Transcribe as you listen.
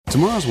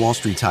Tomorrow's Wall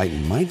Street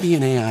Titan might be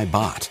an AI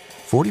bot.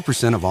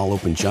 40% of all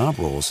open job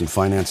roles in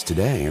finance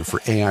today are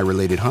for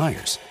AI-related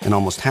hires, and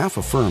almost half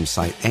of firms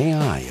cite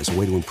AI as a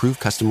way to improve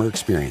customer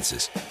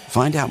experiences.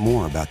 Find out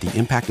more about the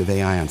impact of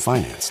AI on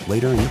finance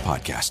later in the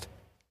podcast.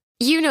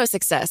 You know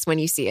success when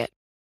you see it.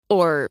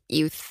 Or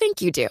you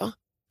think you do.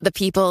 The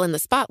people in the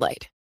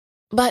spotlight.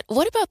 But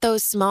what about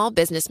those small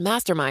business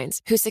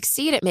masterminds who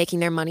succeed at making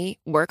their money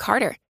work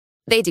harder?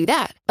 They do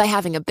that by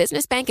having a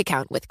business bank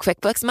account with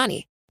QuickBooks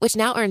Money, which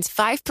now earns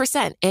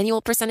 5%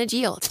 annual percentage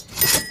yield.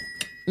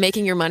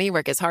 Making your money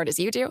work as hard as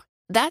you do?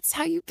 That's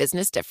how you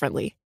business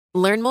differently.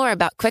 Learn more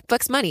about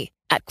QuickBooks Money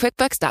at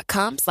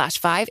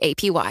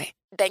quickbooks.com/5APY.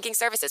 Banking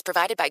services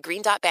provided by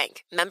Green Dot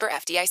Bank. Member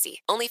FDIC.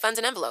 Only funds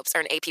and envelopes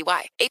earn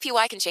APY.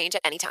 APY can change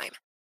at any time.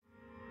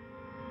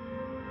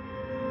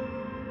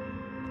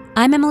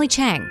 I'm Emily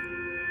Chang,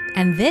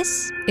 and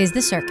this is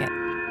The Circuit.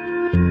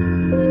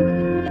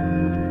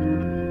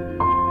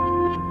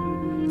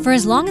 For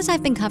as long as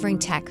I've been covering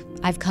tech,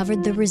 I've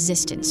covered the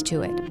resistance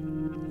to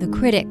it. The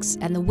critics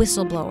and the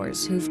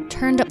whistleblowers who've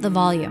turned up the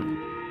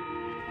volume.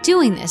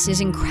 Doing this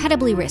is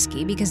incredibly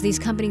risky because these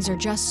companies are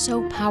just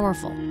so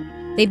powerful.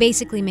 They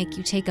basically make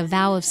you take a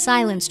vow of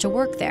silence to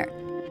work there.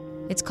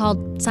 It's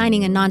called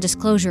signing a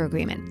non-disclosure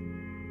agreement.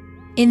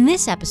 In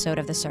this episode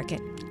of The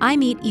Circuit, I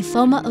meet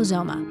Ifeoma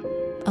Ozoma,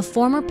 a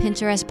former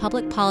Pinterest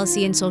public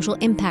policy and social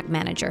impact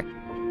manager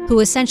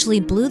who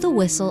essentially blew the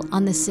whistle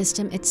on the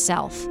system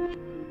itself.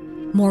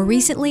 More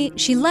recently,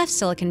 she left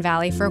Silicon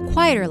Valley for a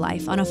quieter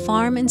life on a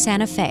farm in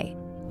Santa Fe,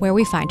 where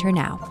we find her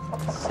now.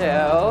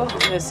 So,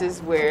 this is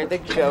where the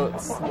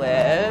goats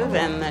live,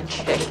 and the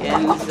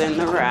chickens and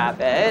the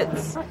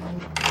rabbits.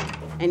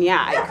 And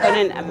yeah, I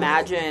couldn't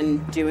imagine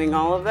doing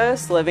all of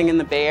this living in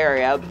the Bay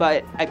Area,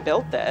 but I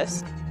built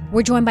this.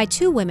 We're joined by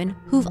two women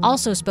who've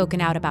also spoken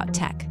out about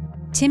tech.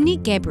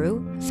 Timnit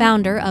Gebru,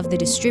 founder of the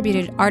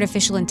Distributed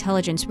Artificial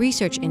Intelligence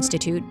Research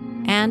Institute,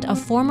 and a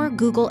former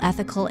Google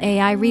ethical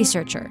AI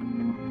researcher.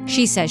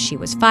 She says she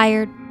was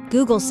fired.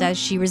 Google says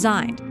she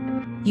resigned.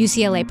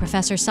 UCLA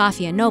professor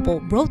Safia Noble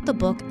wrote the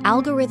book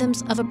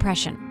Algorithms of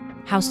Oppression: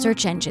 How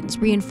Search Engines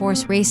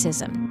Reinforce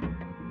Racism.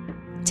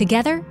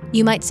 Together,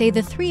 you might say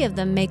the three of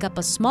them make up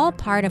a small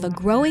part of a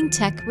growing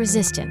tech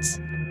resistance.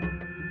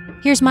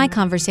 Here's my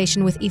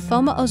conversation with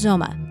Ifeoma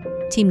Ozoma,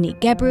 Timnit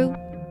Gebru,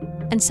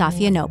 and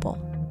Safia Noble.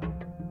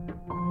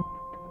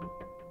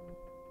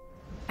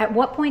 At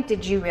what point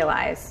did you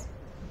realize,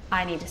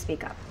 I need to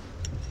speak up?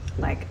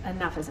 Like,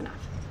 enough is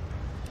enough?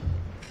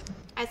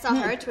 I saw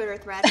her Twitter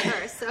thread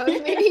first, so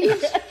maybe.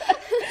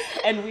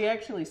 And we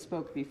actually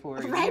spoke before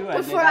right you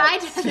before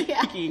ended I did,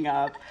 speaking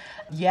up.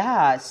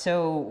 Yeah,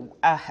 so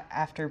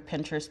after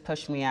Pinterest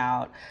pushed me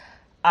out,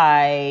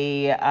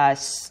 I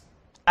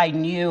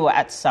knew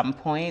at some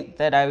point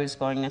that I was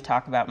going to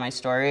talk about my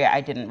story. I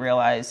didn't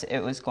realize it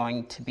was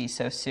going to be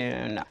so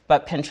soon.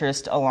 But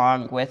Pinterest,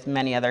 along with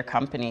many other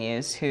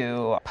companies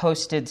who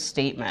posted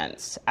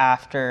statements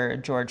after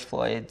George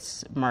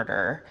Floyd's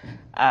murder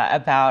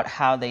about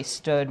how they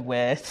stood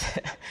with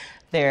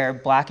their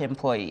Black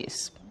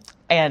employees.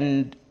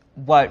 And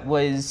what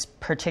was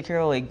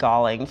particularly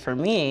galling for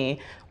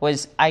me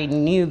was I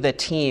knew the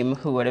team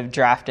who would have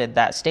drafted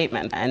that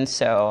statement. And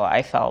so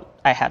I felt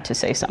I had to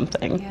say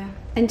something. Yeah.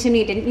 And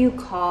Timmy, didn't you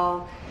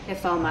call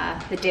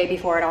Ifeoma the day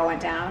before it all went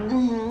down?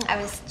 Mm-hmm. I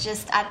was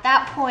just, at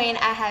that point,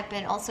 I had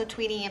been also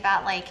tweeting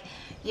about, like,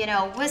 you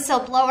know,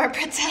 whistleblower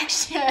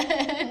protection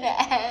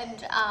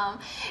and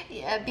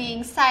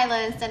being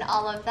silenced and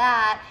all of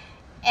that.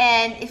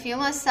 And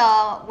Ifeoma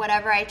saw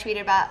whatever I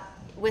tweeted about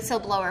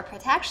whistleblower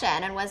protection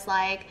and was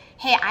like,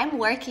 hey, I'm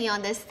working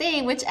on this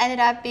thing, which ended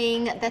up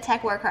being the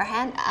Tech Worker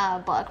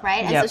handbook,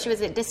 right? And Yep. so she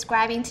was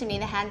describing to me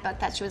the handbook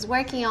that she was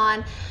working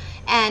on.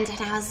 And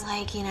I was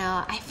like, you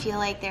know, I feel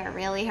like they're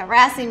really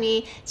harassing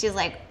me. She was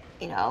like,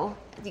 you know,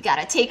 you got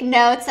to take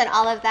notes and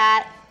all of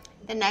that.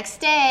 The next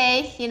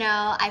day, you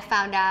know, I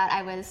found out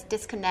I was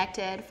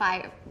disconnected,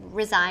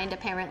 resigned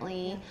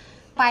apparently.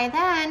 By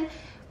then,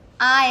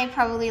 I,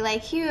 probably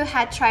like you,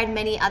 had tried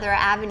many other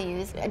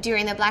avenues.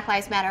 During the Black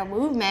Lives Matter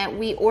movement,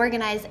 we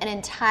organized an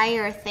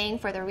entire thing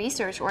for the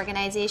research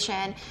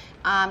organization,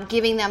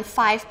 giving them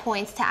 5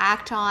 points to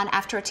act on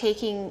after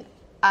taking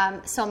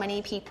so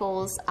many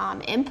people's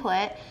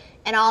input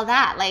and all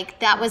that. Like,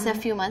 that was a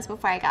few months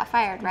before I got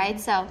fired, right?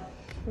 So,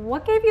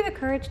 what gave you the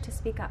courage to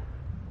speak up?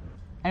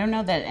 I don't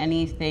know that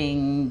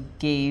anything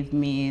gave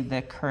me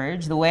the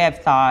courage. The way I've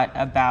thought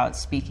about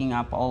speaking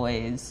up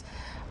always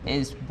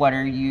is, what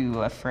are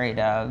you afraid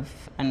of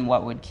and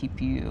what would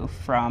keep you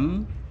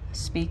from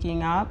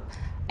speaking up?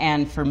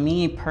 And for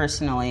me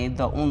personally,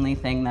 the only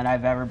thing that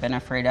I've ever been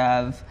afraid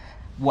of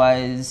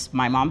was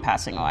my mom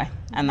passing away,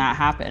 and that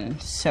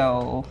happened.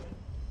 So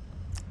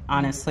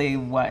honestly,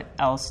 what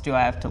else do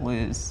I have to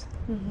lose?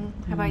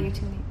 Mm-hmm. How about you,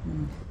 Timmy?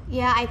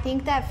 yeah, I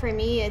think that for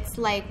me, it's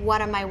like,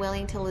 what am I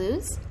willing to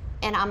lose?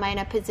 And am I in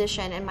a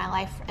position in my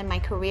life and my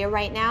career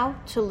right now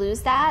to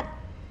lose that?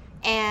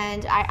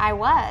 And I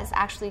was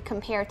actually,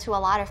 compared to a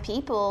lot of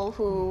people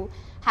who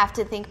have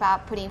to think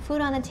about putting food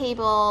on the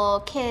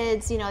table,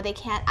 kids, they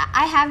can't.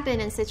 I have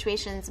been in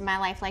situations in my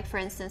life, like for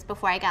instance,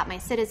 before I got my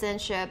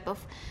citizenship,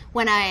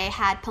 when I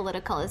had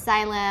political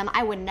asylum,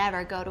 I would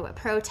never go to a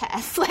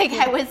protest.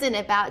 I wasn't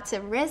about to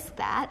risk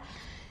that.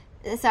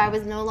 So I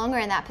was no longer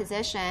in that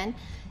position.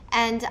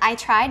 And I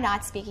tried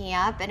not speaking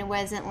up, and it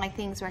wasn't like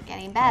things were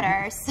getting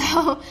better.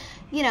 So,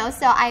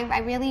 so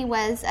I really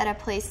was at a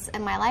place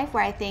in my life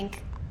where I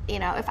think,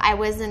 if I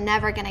wasn't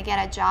never going to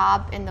get a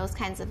job in those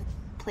kinds of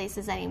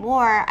places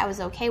anymore, I was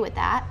okay with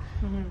that.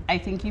 Mm-hmm. I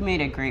think you made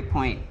a great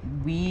point.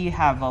 We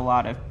have a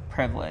lot of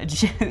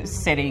privilege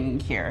sitting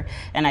here,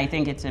 and I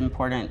think it's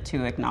important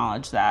to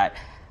acknowledge that.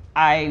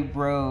 I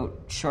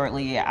wrote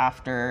shortly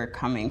after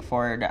coming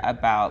forward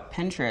about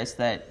Pinterest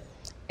that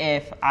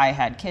if I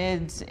had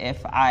kids,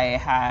 if I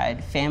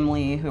had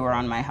family who were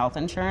on my health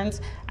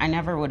insurance, I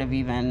never would have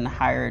even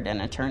hired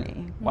an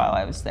attorney while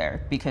I was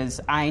there,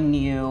 because I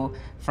knew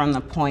from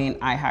the point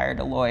I hired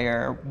a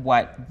lawyer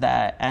what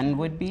the end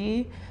would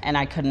be, and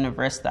I couldn't have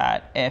risked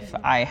that if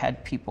I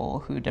had people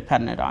who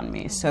depended on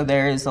me. So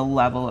there is a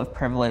level of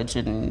privilege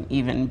in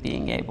even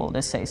being able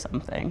to say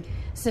something.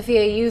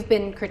 Sophia, you've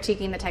been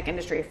critiquing the tech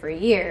industry for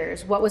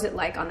years. What was it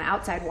like on the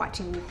outside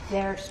watching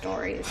their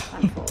stories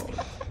unfold?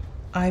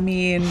 I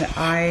mean,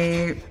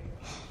 I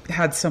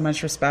had so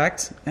much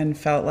respect and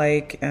felt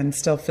like, and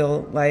still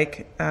feel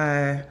like,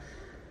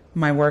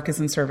 my work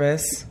is in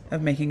service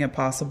of making it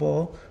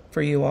possible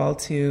for you all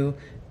to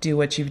do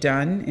what you've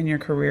done in your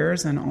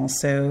careers, and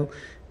also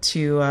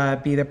to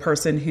be the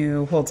person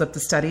who holds up the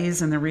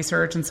studies and the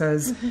research and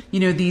says,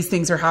 these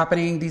things are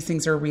happening, these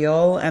things are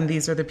real, and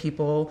these are the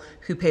people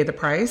who pay the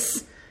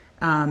price,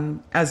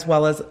 as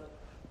well as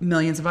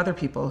millions of other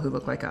people who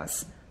look like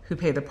us, who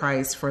pay the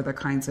price for the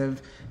kinds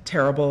of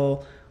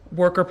terrible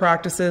worker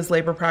practices,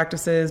 labor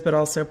practices, but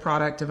also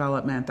product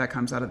development that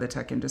comes out of the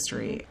tech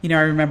industry. I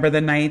remember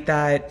the night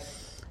that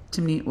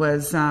Timnit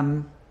was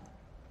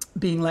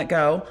being let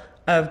go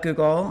of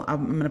Google.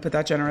 I'm going to put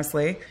that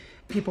generously.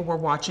 People were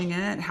watching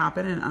it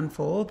happen and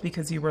unfold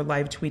because you were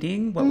live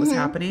tweeting what was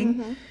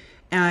happening.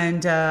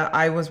 And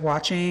I was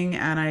watching,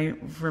 and I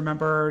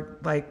remember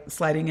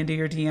sliding into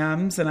your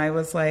DMs, and I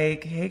was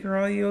like, "Hey,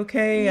 girl, you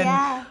okay?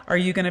 And are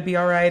you going to be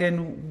all right?"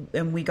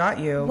 And we got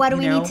you. What do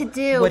we need to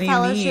do? What do you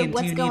fellowship? need?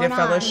 What's do you going need a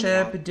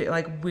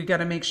fellowship? We got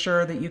to make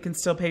sure that you can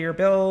still pay your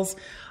bills.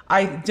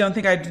 I don't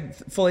think I'd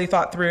fully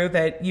thought through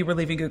that you were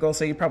leaving Google,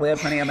 so you probably have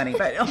plenty of money.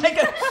 But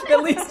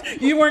at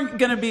least you weren't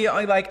going to be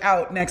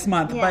out next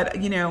month.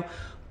 Yeah.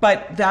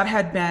 But that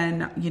had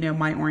been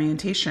my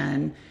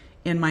orientation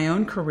in my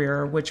own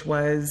career, which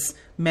was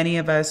many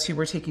of us who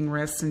were taking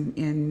risks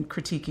in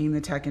critiquing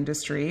the tech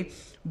industry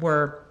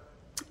were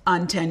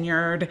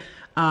untenured,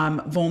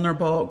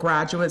 vulnerable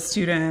graduate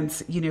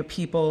students,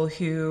 people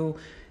who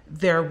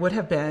there would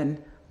have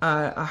been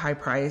a high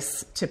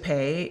price to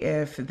pay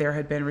if there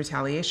had been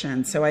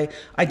retaliation. So I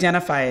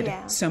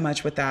identified so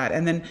much with that.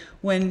 And then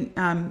when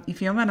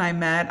Ifeoma and I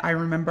met, I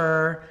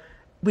remember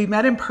we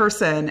met in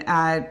person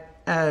at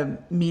a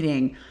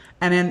meeting.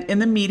 And in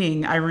the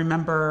meeting, I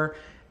remember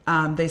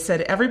they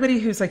said, everybody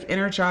who's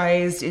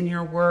energized in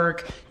your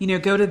work,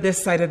 go to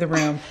this side of the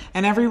room.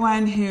 And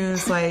everyone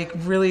who's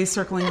really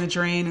circling the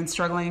drain and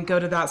struggling, go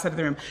to that side of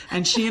the room.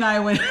 And she and I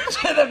went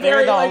to the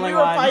very, we were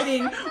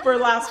fighting for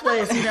last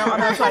place, on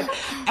that side.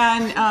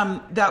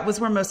 And that was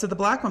where most of the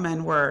Black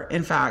women were,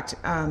 in fact,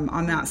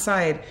 on that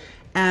side.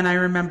 And I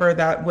remember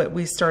that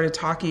we started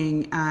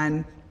talking,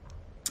 and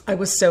I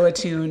was so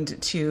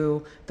attuned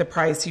to the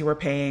price you were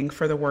paying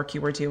for the work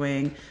you were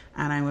doing.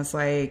 And I was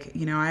like,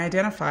 I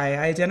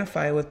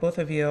identify with both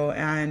of you,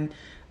 and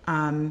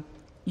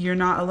you're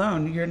not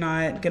alone. You're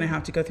not going to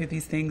have to go through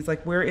these things.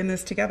 we're in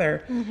this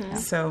together.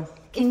 So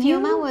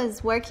Ifeoma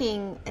was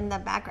working in the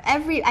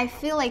background. I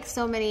feel like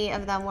so many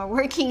of them were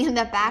working in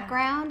the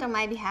background on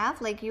my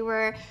behalf. You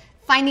were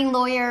finding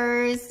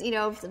lawyers,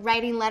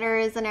 writing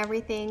letters and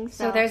everything.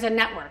 So there's a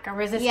network, a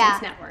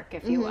resistance network,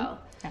 if you will.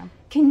 Yeah.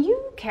 Can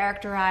you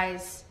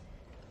characterize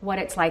what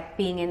it's like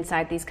being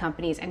inside these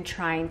companies and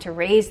trying to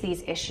raise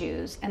these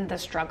issues and the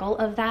struggle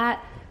of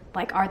that?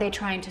 Are they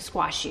trying to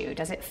squash you?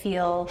 Does it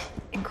feel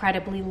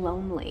incredibly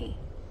lonely?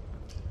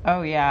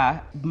 Oh,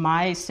 yeah.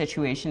 My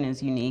situation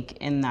is unique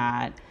in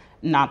that,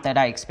 not that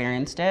I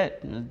experienced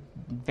it,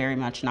 very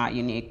much not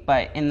unique,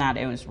 but in that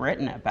it was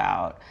written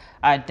about.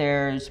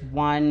 There's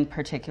one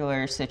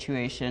particular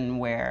situation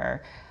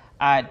where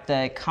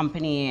the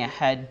company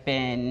had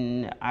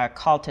been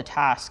called to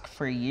task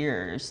for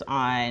years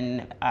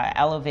on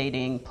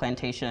elevating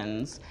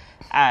plantations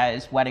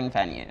as wedding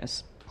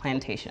venues.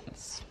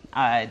 Plantations.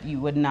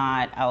 You would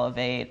not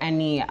elevate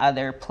any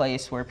other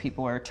place where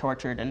people were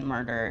tortured and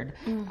murdered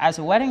as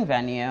a wedding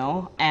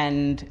venue.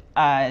 And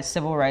a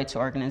civil rights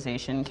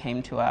organization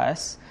came to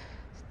us,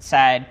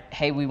 said,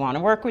 "Hey, we want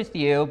to work with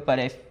you, but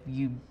if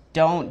you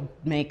don't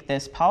make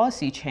this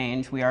policy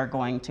change, we are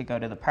going to go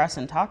to the press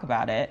and talk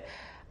about it."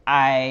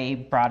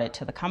 I brought it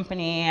to the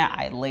company.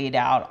 I laid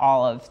out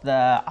all of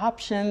the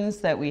options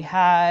that we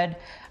had.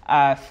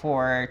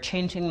 for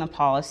changing the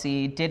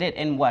policy, did it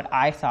in what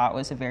I thought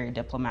was a very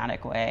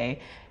diplomatic way.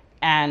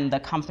 And the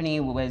company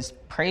was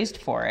praised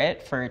for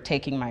it, for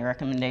taking my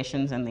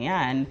recommendations in the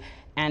end.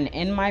 And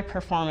in my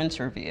performance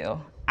review,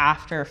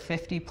 after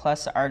 50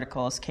 plus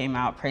articles came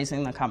out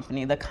praising the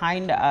company, the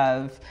kind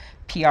of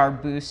PR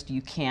boost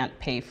you can't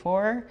pay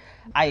for,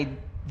 I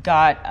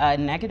got a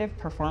negative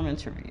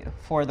performance review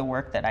for the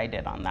work that I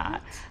did on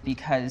that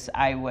because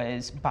I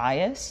was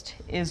biased,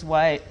 is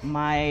what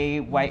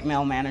my white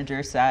male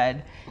manager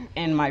said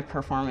in my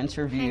performance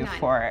review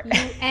for it.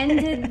 You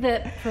ended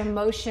the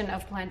promotion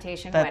of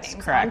plantation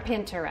weddings correct. on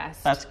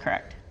Pinterest. That's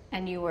correct.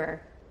 And you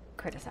were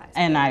criticized.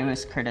 And I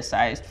was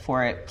criticized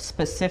for it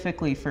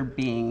specifically for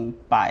being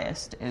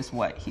biased, is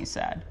what he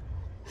said.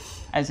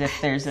 As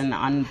if there's an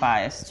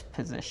unbiased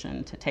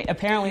position to take.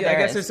 Apparently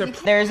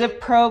there's a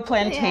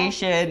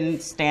pro-plantation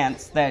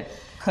stance that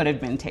could have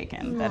been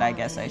taken, that I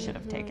guess I should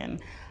have taken.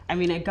 I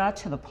mean, it got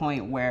to the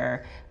point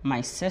where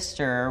my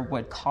sister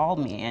would call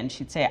me and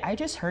she'd say, I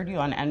just heard you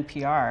on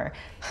NPR.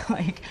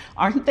 Like,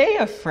 aren't they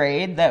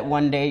afraid that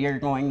one day you're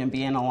going to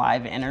be in a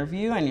live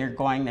interview and you're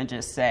going to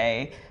just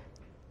say,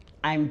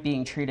 I'm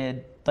being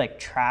treated like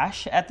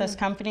trash at this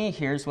company,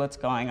 here's what's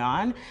going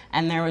on?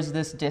 And there was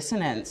this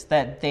dissonance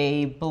that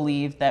they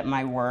believed that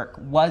my work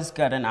was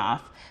good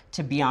enough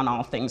to be on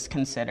All Things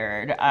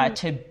Considered,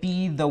 to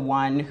be the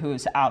one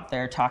who's out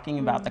there talking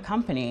about the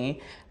company,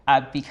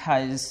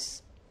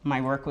 because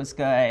my work was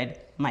good,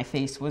 my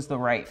face was the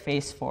right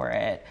face for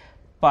it,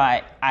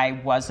 but I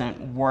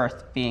wasn't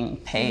worth being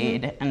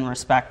paid and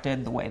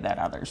respected the way that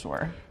others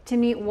were. To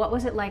me, what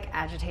was it like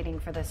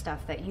agitating for the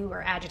stuff that you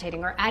were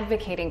agitating or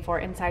advocating for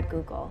inside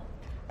Google?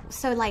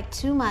 So like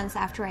 2 months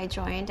after I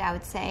joined, I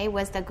would say,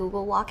 was the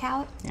Google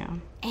walkout. Yeah.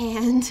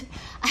 And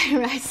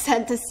I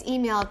sent this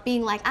email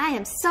being like, I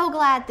am so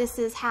glad this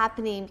is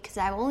happening because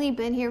I've only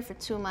been here for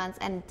 2 months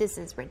and this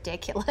is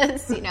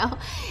ridiculous, you know?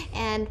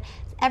 And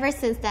ever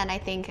since then, I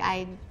think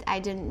I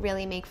didn't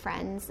really make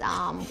friends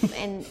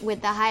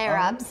with the higher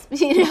ups,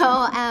 you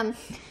know? And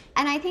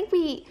I think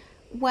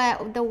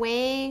the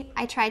way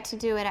I tried to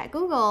do it at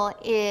Google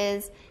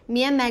is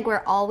me and Meg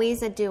were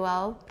always a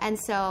duo, and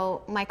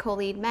so my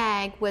co-lead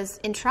Meg was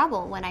in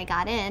trouble when I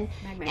got in.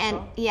 And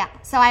yeah,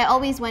 so I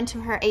always went to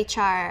her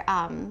HR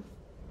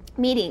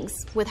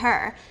meetings with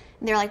her.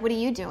 And they're like, "What are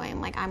you doing?" I'm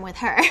like, "I'm with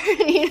her,"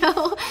 you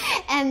know.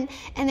 And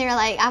they're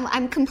like,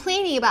 "I'm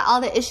complaining about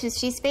all the issues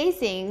she's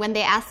facing." When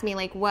they asked me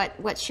like,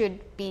 "What should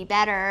be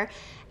better?"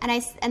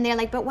 and they're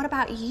like, "But what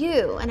about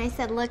you?" And I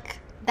said, "Look,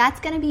 that's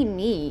going to be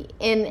me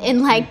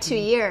in like 2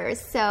 years."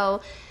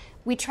 So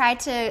we tried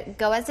to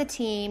go as a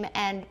team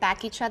and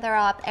back each other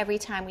up every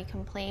time we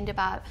complained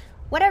about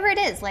whatever it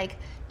is, like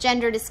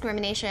gender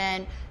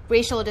discrimination,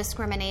 racial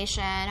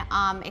discrimination,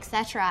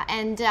 etc.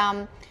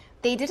 And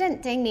they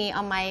didn't ding me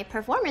on my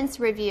performance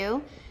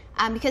review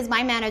because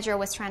my manager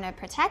was trying to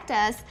protect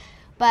us,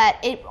 but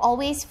it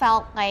always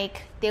felt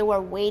like they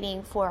were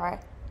waiting for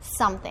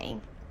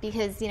something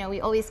because, you know, we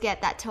always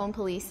get that tone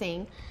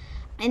policing.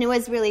 And it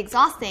was really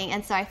exhausting,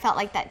 and so I felt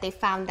like that they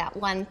found that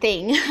one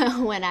thing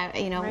when I,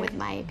 you know, with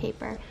my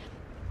paper.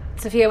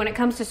 Sophia, when it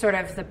comes to sort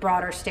of the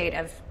broader state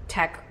of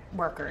tech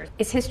workers,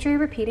 is history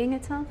repeating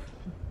itself?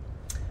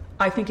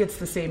 I think it's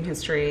the same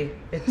history.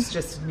 It's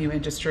just a new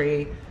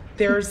industry.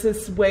 There's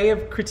this way of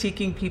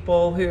critiquing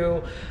people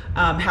who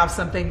have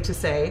something to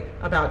say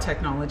about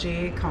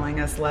technology, calling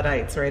us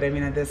Luddites, right? I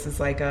mean, this is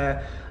like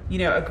a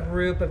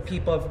group of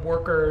people, of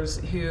workers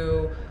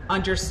who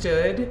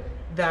understood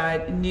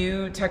that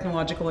new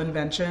technological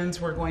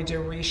inventions were going to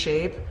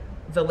reshape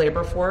the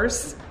labor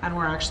force and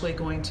were actually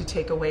going to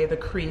take away the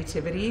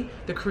creativity,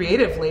 the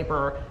creative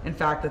labor, in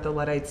fact, that the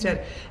Luddites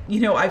did. You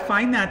know, I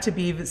find that to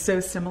be so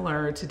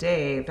similar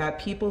today, that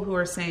people who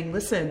are saying,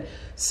 listen,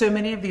 so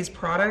many of these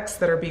products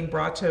that are being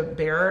brought to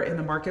bear in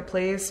the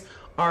marketplace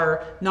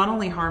are not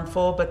only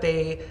harmful, but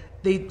they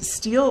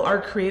steal our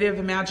creative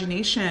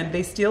imagination.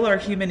 They steal our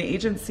human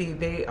agency.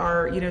 They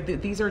are,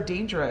 these are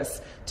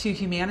dangerous to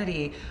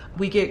humanity.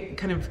 We get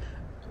kind of,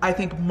 I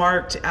think,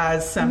 marked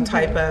as some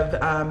type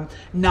of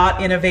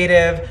not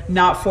innovative,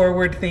 not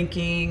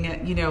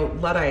forward-thinking,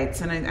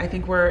 Luddites. And I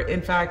think we're,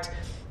 in fact,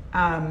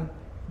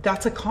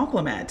 that's a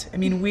compliment. I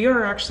mean, we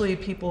are actually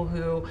people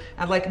who,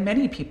 like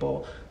many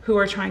people, who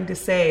are trying to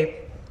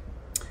say,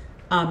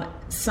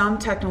 some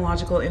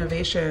technological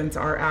innovations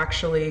are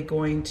actually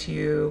going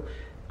to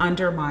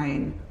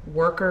undermine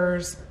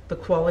workers, the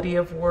quality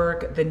of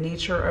work, the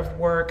nature of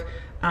work,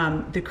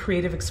 the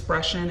creative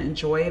expression and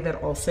joy that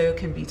also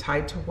can be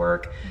tied to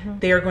work.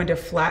 They are going to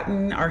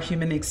flatten our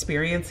human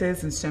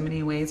experiences in so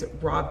many ways,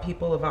 rob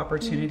people of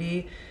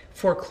opportunity,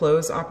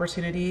 foreclose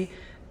opportunity.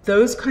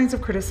 Those kinds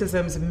of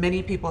criticisms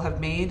many people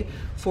have made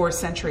for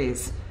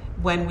centuries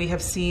when we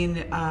have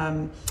seen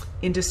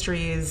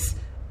industries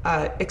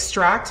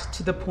extract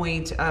to the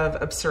point of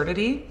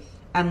absurdity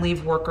and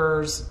leave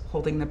workers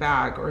holding the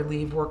bag, or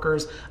leave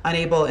workers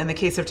unable, in the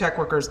case of tech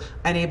workers,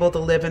 unable to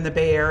live in the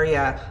Bay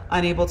Area,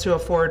 unable to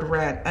afford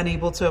rent,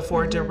 unable to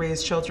afford to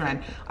raise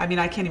children. I mean,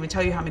 I can't even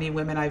tell you how many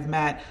women I've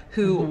met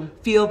who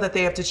feel that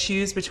they have to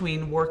choose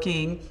between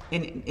working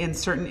in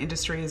certain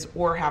industries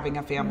or having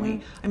a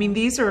family. I mean,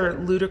 these are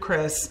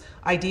ludicrous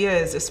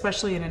ideas,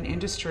 especially in an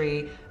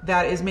industry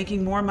that is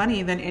making more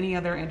money than any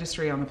other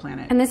industry on the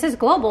planet. And this is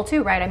global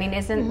too, right? I mean,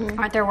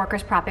 aren't there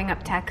workers propping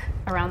up tech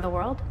around the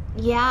world?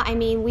 Yeah, I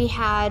mean, we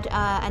had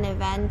an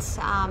event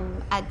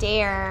at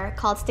DARE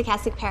called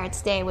Stochastic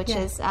Parrots Day, which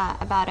is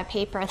about a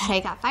paper that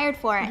I got fired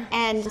for.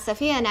 And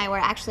Sophia and I were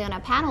actually on a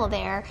panel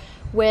there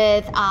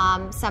with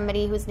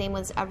somebody whose name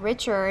was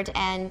Richard,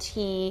 and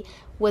he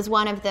was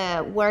one of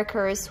the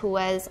workers who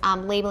was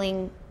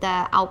labeling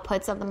the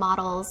outputs of the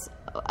models,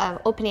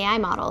 OpenAI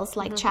models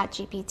like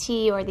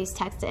ChatGPT or these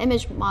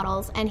text-to-image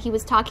models, and he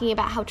was talking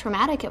about how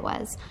traumatic it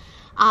was.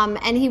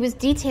 And he was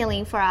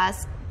detailing for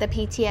us the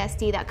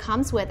PTSD that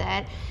comes with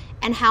it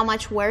and how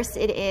much worse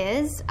it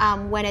is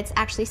when it's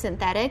actually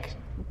synthetic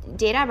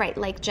data, right,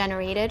 like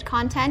generated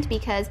content,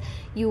 because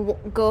you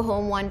go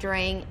home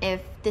wondering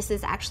if this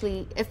is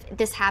actually, if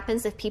this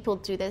happens, if people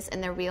do this in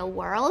the real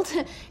world,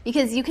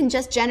 because you can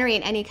just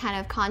generate any kind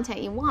of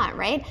content you want,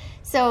 right?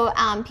 So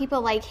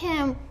people like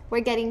him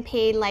were getting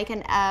paid like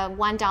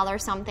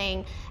 $1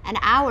 something an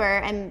hour,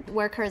 and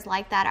workers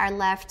like that are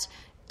left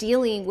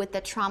dealing with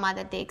the trauma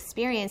that they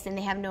experienced, and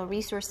they have no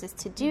resources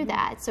to do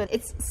that. So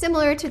it's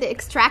similar to the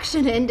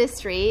extraction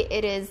industry.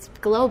 It is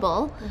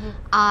global,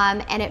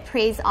 and it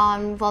preys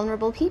on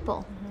vulnerable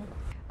people.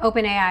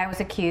 OpenAI was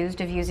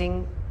accused of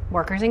using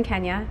workers in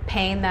Kenya,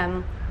 paying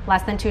them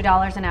less than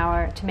 $2 an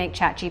hour to make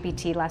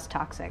ChatGPT less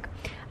toxic.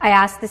 I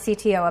asked the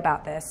CTO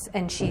about this,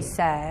 and she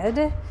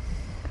said,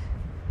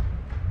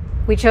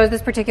 "We chose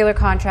this particular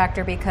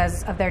contractor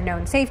because of their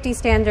known safety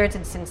standards,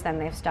 and since then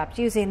they've stopped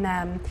using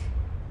them.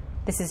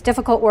 This is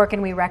difficult work,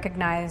 and we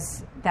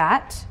recognize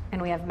that,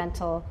 and we have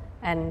mental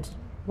and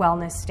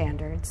wellness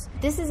standards."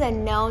 This is a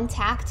known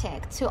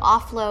tactic to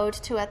offload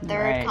to a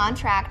third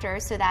contractor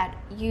so that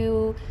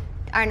you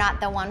are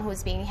not the one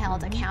who's being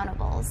held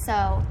accountable.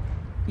 So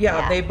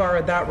yeah, they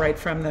borrowed that right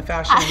from the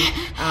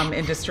fashion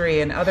industry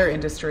and other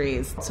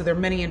industries. So there are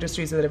many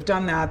industries that have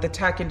done that. The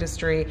tech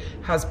industry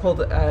has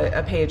pulled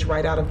a page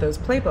right out of those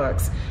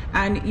playbooks.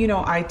 And, you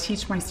know, I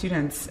teach my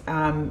students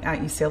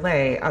at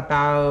UCLA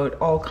about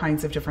all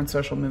kinds of different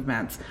social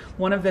movements.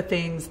 One of the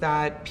things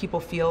that people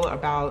feel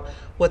about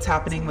what's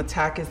happening with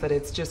tech is that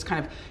it's just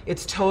kind of,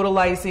 it's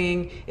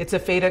totalizing, it's a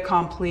fait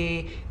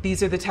accompli.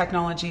 These are the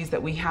technologies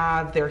that we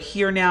have. They're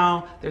here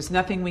now. There's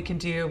nothing we can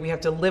do. We have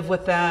to live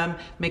with them,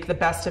 make the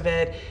best of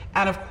it.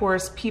 And of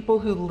course, people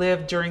who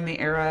lived during the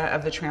era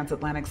of the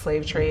transatlantic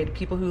slave trade,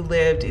 people who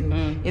lived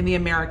in the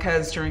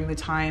Americas during the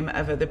time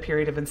of the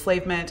period of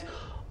enslavement,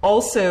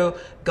 also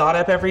got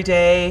up every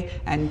day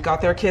and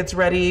got their kids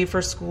ready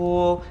for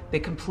school. They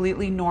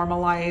completely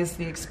normalized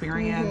the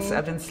experience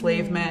of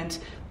enslavement.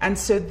 And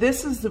so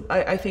this is,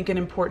 I think, an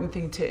important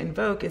thing to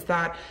invoke, is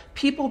that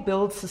people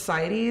build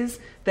societies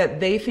that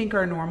they think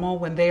are normal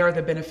when they are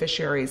the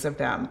beneficiaries of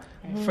them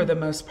for the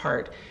most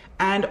part.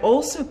 And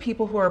also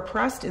people who are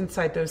oppressed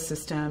inside those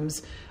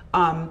systems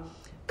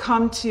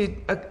come to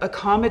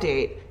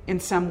accommodate in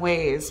some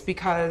ways,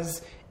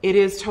 because it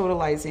is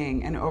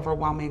totalizing and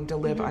overwhelming to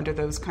live under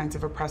those kinds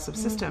of oppressive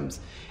systems.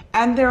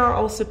 And there are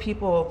also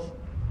people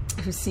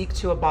who seek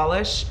to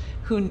abolish,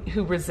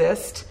 who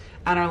resist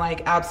and are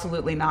like,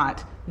 absolutely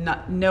not.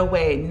 No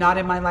way, not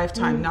in my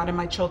lifetime, not in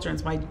my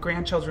children's, my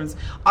grandchildren's.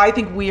 I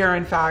think we are,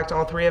 in fact,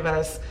 all three of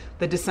us,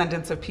 the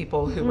descendants of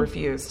people who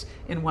refused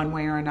in one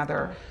way or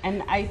another.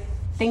 And I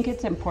think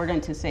it's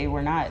important to say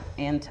we're not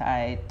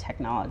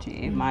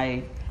anti-technology.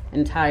 My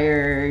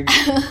entire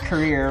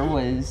career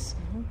was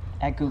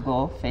at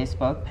Google,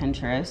 Facebook,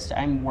 Pinterest.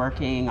 I'm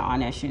working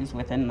on issues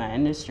within the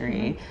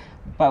industry,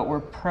 but we're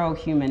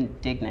pro-human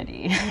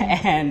dignity.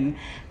 And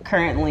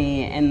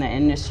currently in the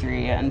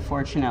industry,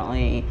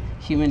 unfortunately,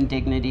 human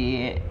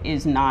dignity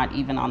is not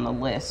even on the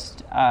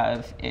list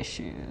of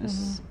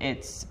issues.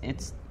 It's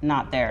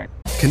not there.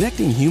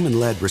 Connecting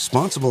human-led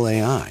responsible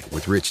AI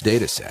with rich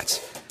data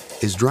sets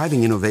is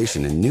driving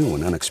innovation in new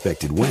and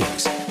unexpected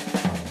ways.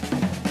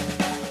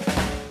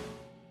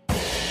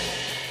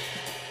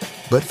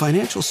 But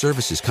financial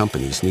services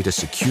companies need a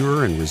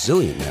secure and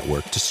resilient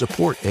network to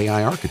support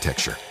AI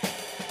architecture.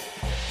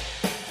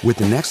 With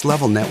the Next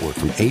Level network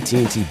from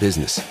AT&T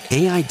Business,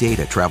 AI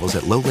data travels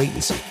at low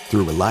latency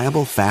through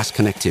reliable, fast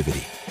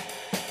connectivity.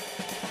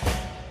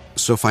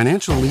 So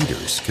financial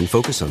leaders can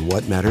focus on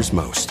what matters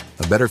most,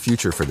 a better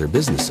future for their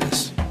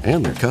businesses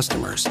and their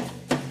customers.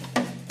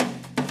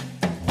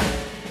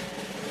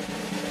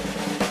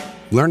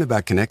 Learn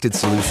about connected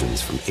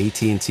solutions from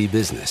AT&T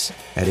Business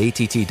at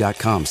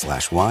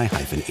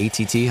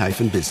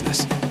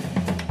att.com/y-att-business.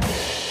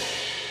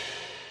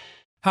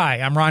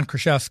 Hi, I'm Ron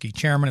Kraszewski,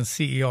 Chairman and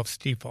CEO of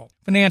Stifel.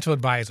 Financial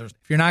advisors,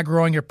 if you're not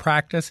growing your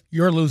practice,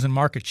 you're losing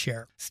market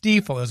share.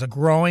 Stifel is a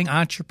growing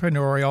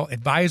entrepreneurial,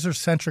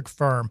 advisor-centric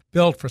firm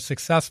built for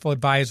successful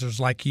advisors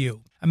like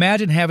you.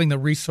 Imagine having the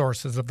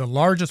resources of the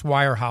largest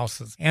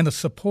wirehouses and the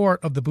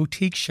support of the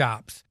boutique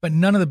shops, but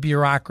none of the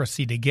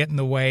bureaucracy to get in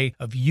the way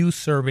of you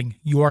serving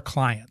your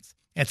clients.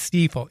 At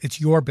Stifel,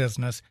 it's your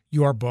business,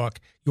 your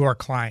book, your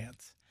clients.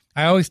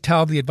 I always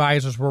tell the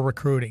advisors we're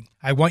recruiting,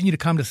 I want you to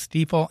come to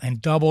Stifel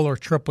and double or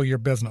triple your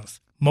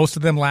business. Most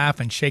of them laugh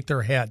and shake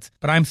their heads,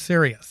 but I'm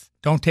serious.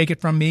 Don't take it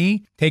from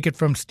me. Take it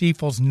from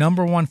Stifel's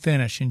 #1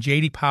 finish in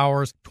J.D.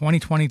 Power's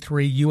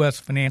 2023 U.S.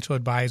 Financial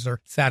Advisor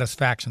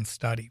Satisfaction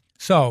Study.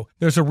 So,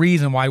 there's a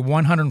reason why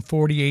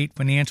 148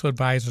 financial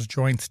advisors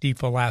joined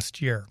Stifel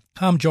last year.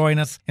 Come join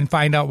us and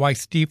find out why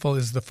Stifel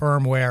is the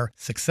firm where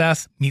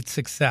success meets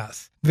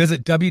success.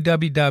 Visit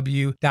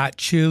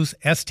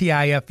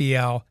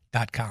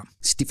www.choosestifel.com.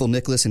 Stifel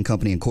Nicholas and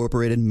Company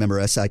Incorporated, member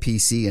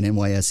SIPC and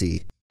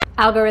NYSE.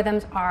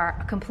 Algorithms are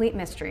a complete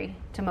mystery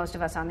to most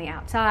of us on the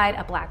outside,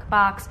 a black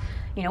box.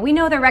 We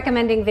know they're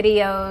recommending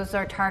videos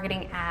or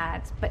targeting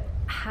ads, but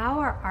how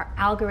are our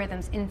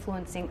algorithms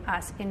influencing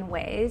us in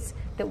ways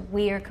that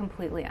we are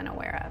completely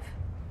unaware of?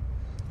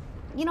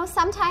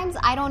 Sometimes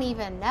I don't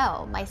even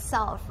know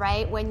myself,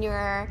 right? When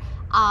you're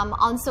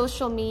on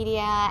social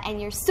media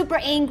and you're super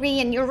angry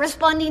and you're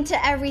responding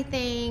to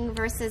everything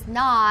versus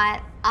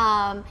not,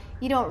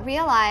 you don't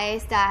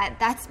realize that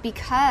that's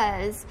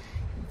because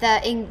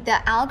the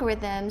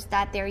algorithms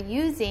that they're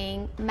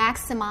using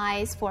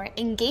maximize for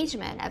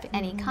engagement of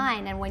any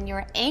kind. And when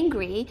you're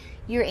angry,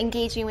 you're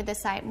engaging with the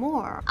site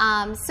more.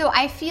 So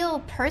I feel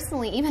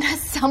personally, even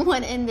as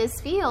someone in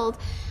this field,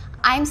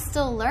 I'm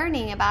still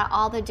learning about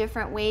all the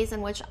different ways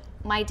in which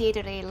my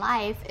day-to-day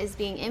life is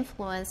being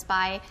influenced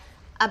by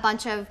a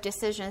bunch of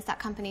decisions that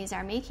companies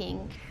are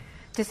making.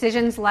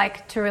 Decisions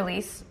like to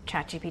release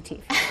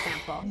ChatGPT, for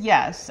example.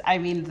 Yes,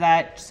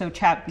 so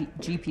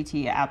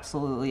ChatGPT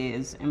absolutely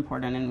is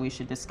important and we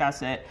should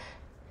discuss it.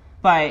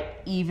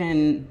 But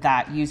even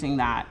using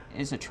that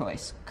is a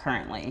choice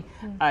currently.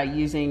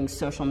 Using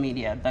social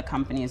media, the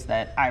companies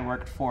that I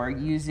worked for,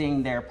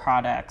 using their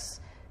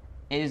products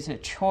is a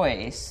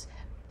choice.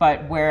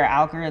 But where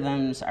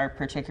algorithms are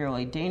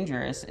particularly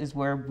dangerous is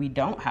where we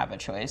don't have a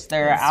choice.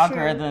 There are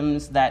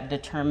algorithms that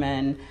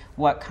determine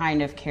what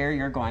kind of care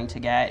you're going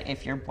to get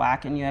if you're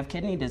Black and you have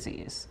kidney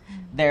disease.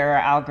 There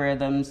are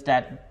algorithms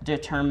that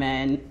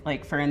determine,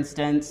 like for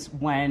instance,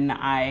 when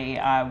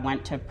I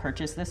went to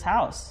purchase this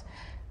house,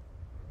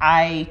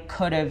 I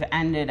could have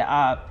ended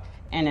up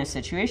in a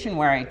situation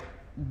where I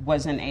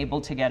wasn't able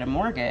to get a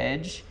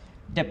mortgage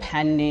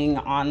depending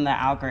on the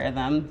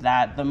algorithm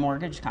that the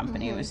mortgage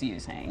company was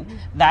using.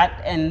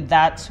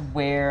 That's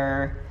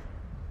where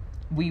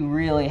we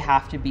really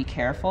have to be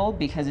careful,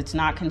 because it's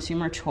not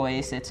consumer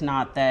choice. It's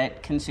not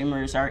that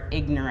consumers are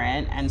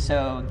ignorant and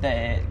so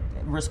the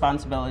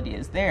responsibility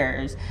is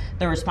theirs.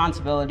 The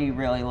responsibility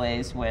really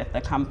lays with the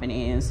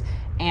companies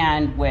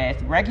and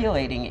with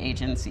regulating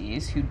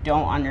agencies who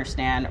don't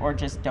understand or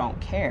just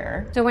don't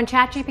care. So when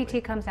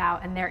ChatGPT comes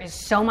out and there is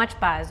so much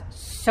buzz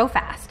so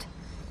fast,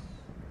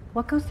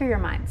 what goes through your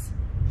minds?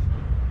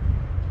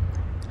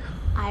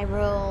 I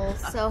roll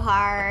so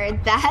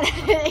hard that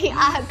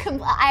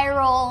I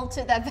roll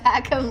to the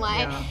back of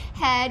my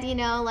head.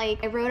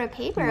 I wrote a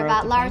paper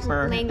about large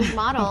language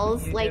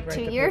models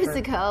 2 years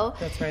ago.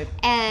 That's right.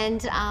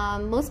 And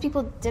most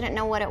people didn't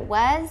know what it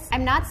was.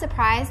 I'm not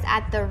surprised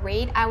at the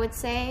rate, I would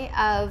say,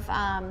 of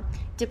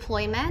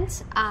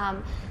deployment,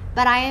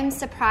 but I am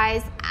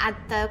surprised at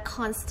the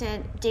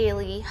constant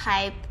daily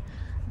hype,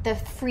 the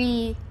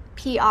free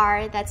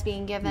PR that's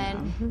being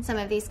given some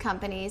of these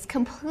companies,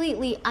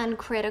 completely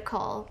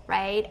uncritical,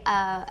 right,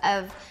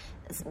 of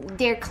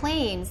their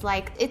claims.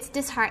 It's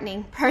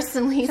disheartening,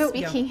 personally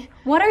speaking.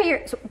 What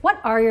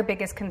are your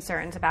biggest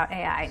concerns about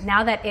AI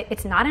now that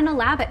it's not in a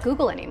lab at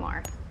Google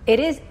anymore? It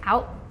is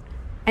out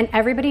and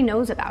everybody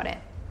knows about it.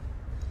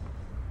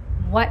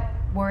 What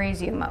worries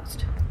you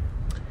most?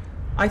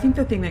 I think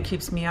the thing that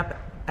keeps me up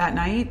at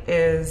night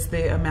is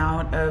the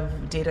amount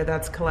of data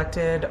that's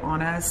collected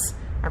on us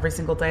every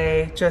single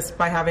day, just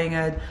by having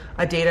a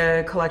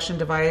data collection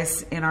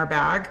device in our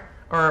bag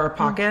or our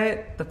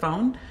pocket, the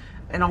phone,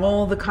 and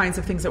all the kinds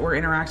of things that we're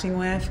interacting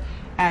with,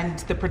 and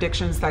the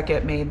predictions that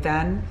get made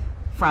then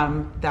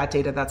from that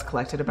data that's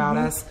collected about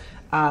us,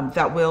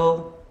 that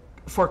will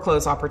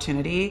foreclose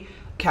opportunity.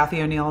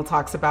 Kathy O'Neill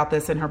talks about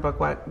this in her book,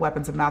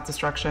 Weapons of Math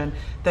Destruction,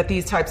 that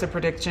these types of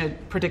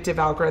predictive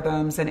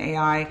algorithms and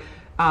AI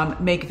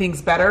make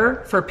things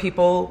better for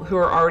people who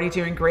are already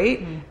doing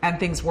great and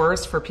things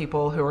worse for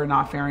people who are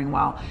not faring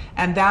well.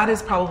 And that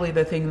is probably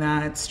the thing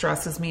that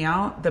stresses me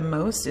out the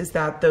most, is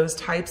that those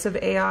types of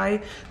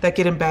AI that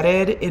get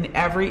embedded in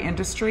every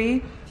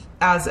industry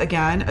as,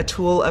 again, a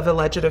tool of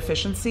alleged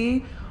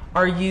efficiency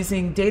are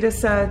using data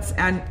sets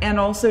and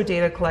also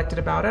data collected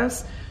about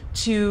us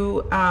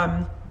to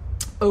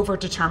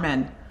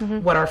over-determine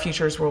what our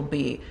futures will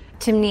be.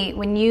 Timnit,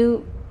 when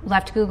you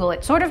left Google,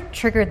 it sort of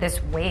triggered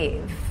this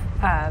wave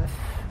of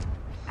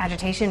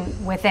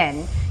agitation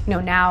within.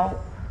 Now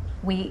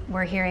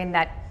we're hearing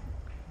that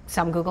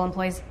some Google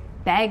employees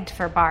begged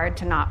for Bard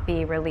to not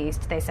be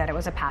released. They said it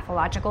was a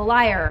pathological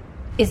liar.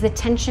 Is the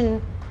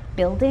tension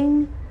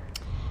building?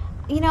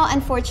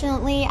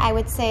 Unfortunately, I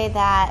would say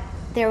that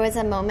there was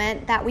a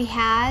moment that we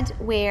had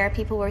where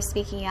people were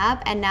speaking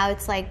up, and now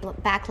it's like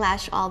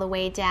backlash all the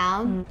way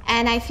down.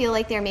 And I feel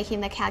like they're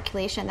making the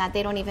calculation that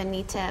they don't even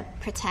need to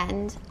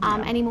pretend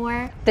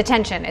anymore. The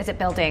tension, is it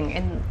building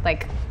in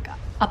like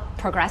a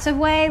progressive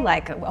way,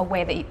 like a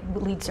way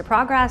that leads to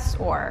progress,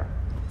 or?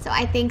 So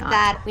I think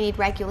that we need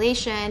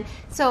regulation.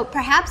 So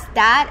perhaps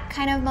that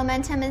kind of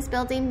momentum is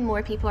building.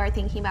 More people are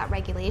thinking about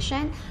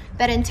regulation.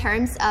 But in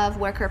terms of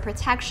worker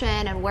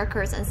protection and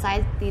workers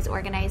inside these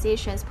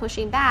organizations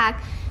pushing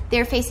back,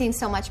 they're facing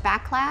so much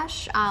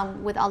backlash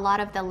with a lot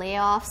of the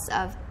layoffs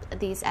of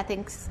these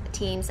ethics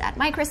teams at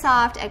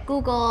Microsoft, at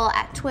Google,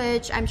 at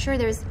Twitch. I'm sure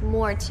there's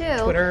more too.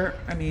 Twitter,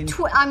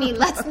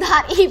 let's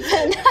not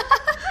even.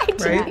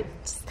 Right?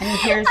 And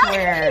here's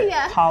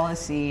where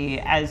policy,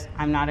 as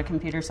I'm not a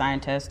computer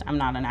scientist, I'm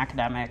not an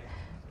academic,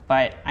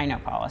 but I know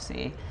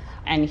policy.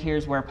 And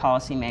here's where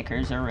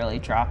policymakers are really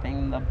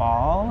dropping the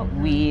ball.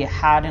 We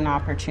had an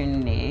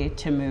opportunity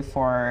to move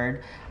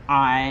forward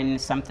on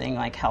something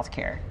like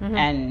healthcare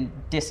and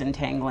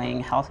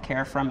disentangling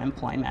healthcare from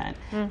employment.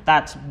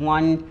 That's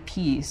one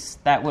piece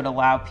that would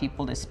allow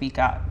people to speak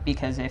up,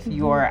 because if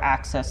your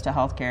access to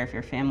healthcare, if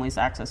your family's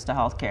access to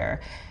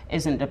healthcare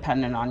isn't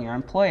dependent on your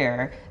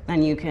employer,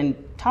 then you can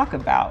talk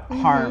about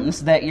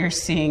harms that you're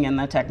seeing in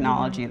the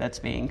technology that's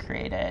being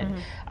created.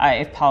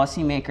 If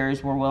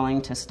policymakers were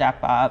willing to step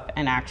up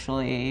and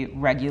actually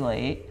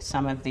regulate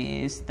some of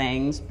these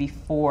things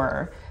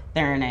before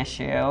they're an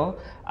issue,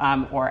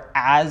 or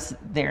as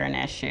they're an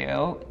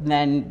issue,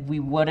 then we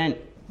wouldn't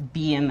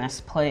be in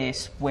this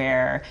place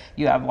where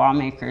you have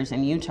lawmakers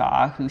in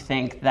Utah who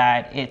think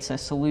that it's a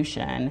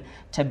solution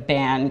to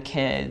ban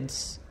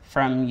kids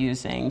from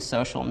using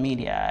social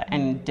media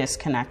and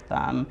disconnect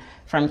them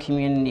from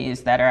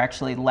communities that are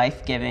actually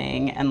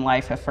life-giving and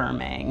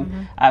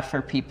life-affirming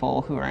for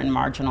people who are in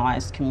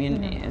marginalized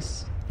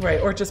communities. Right,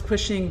 or just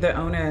pushing the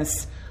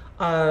onus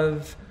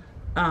of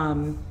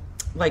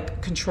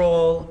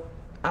control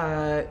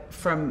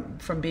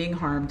from being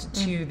harmed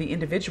to the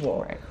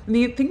individual. Right. And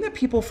the thing that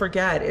people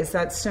forget is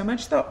that so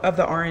much of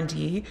the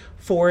R&D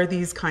for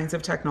these kinds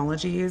of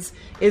technologies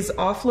is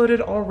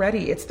offloaded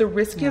already. It's the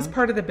riskiest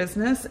part of the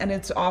business, and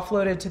it's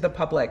offloaded to the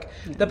public.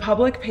 The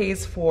public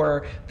pays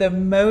for the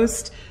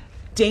most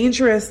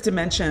dangerous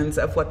dimensions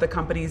of what the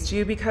companies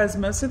do, because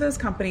most of those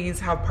companies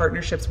have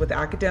partnerships with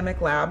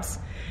academic labs,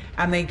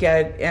 and they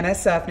get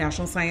NSF,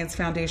 National Science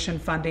Foundation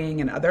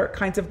funding, and other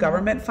kinds of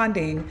government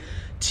funding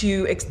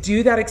to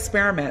do that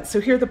experiment. So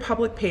here the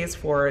public pays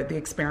for the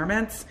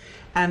experiments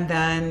and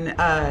then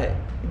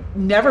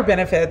never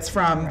benefits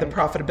from the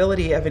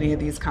profitability of any of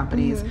these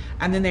companies.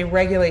 And then they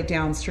regulate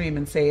downstream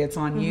and say it's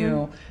on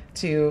you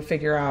to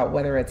figure out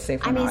whether it's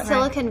safe or not.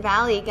 Silicon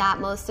Valley got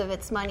most of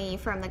its money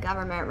from the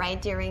government, right,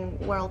 during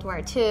World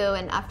War II,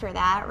 and after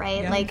that,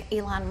 right, like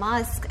Elon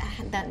Musk,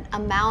 the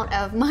amount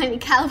of money,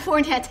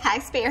 California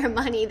taxpayer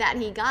money that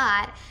he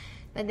got,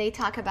 but they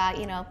talk about,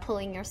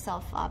 pulling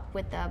yourself up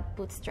with the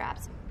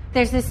bootstraps.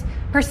 There's this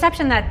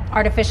perception that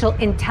artificial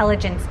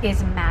intelligence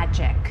is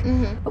magic.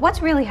 But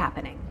what's really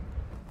happening?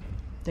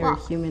 There are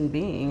human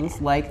beings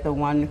like the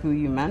one who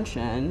you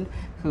mentioned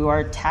who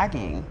are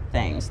tagging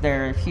things.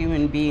 There are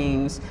human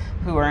beings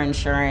who are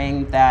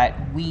ensuring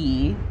that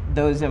we,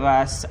 those of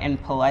us in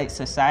polite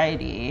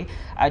society,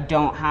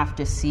 don't have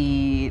to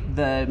see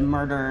the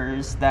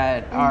murders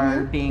that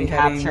are being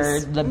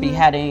captured, the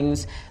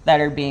beheadings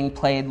that are being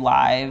played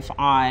live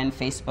on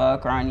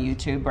Facebook or on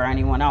YouTube or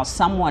anyone else.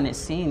 Someone is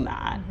seeing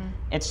that.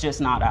 It's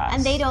just not us.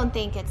 And they don't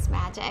think it's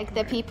magic.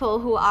 The people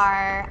who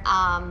are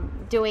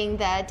doing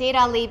the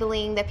data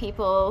labeling, the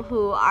people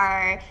who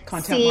are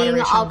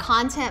seeing all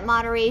content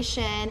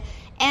moderation,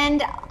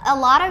 and a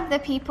lot of the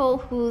people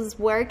whose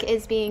work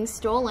is being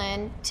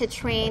stolen to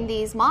train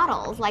these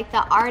models, like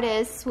the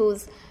artists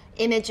whose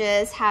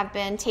images have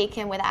been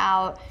taken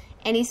without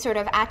any sort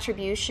of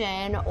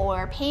attribution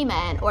or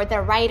payment, or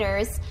the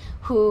writers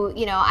who,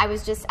 I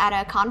was just at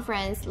a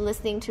conference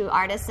listening to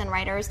artists and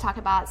writers talk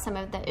about some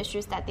of the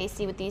issues that they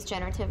see with these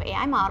generative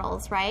AI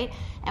models, right?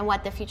 And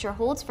what the future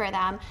holds for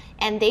them.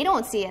 And they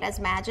don't see it as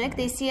magic.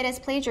 They see it as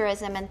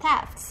plagiarism and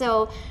theft.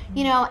 So,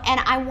 and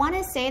I want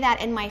to say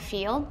that in my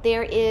field,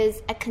 there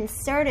is a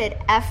concerted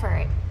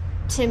effort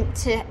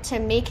to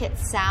make it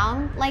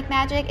sound like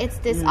magic. It's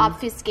this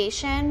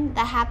obfuscation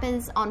that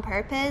happens on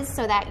purpose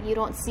so that you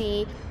don't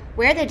see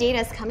where the data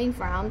is coming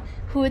from,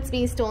 who it's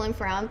being stolen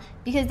from,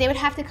 because they would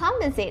have to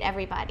compensate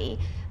everybody.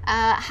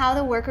 How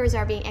the workers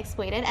are being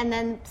exploited, and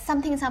then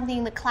something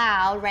in the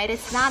cloud, right?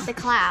 It's not the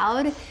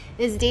cloud.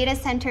 It's data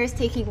centers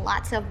taking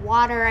lots of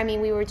water. I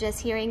mean, we were just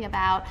hearing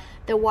about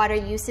the water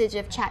usage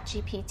of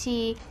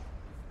ChatGPT.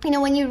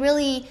 when you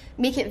really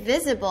make it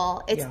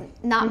visible, it's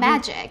not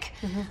magic.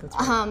 Right.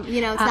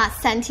 It's not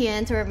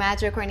sentient or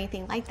magic or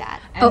anything like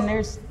that. And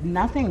there's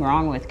nothing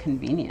wrong with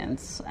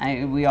convenience.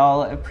 We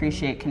all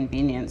appreciate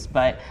convenience,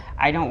 but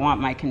I don't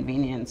want my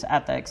convenience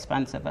at the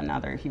expense of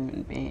another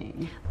human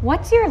being.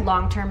 What's your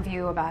long-term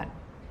view about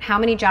how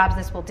many jobs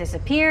this will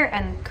disappear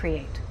and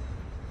create?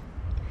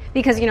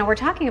 Because, we're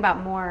talking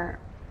about more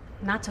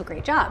not so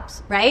great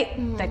jobs, right?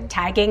 Mm-hmm. The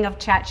tagging of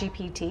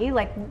ChatGPT,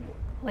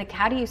 like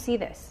how do you see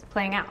this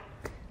playing out?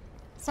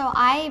 So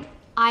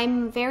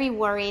I'm very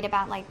worried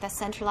about the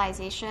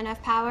centralization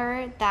of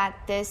power that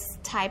this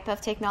type of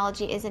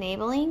technology is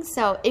enabling.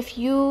 So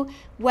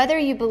whether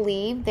you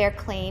believe their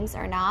claims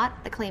or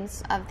not, the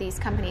claims of these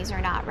companies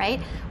or not,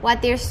 right?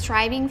 What they're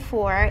striving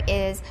for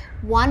is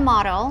one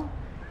model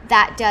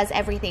that does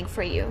everything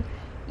for you.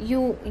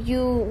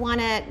 You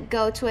want to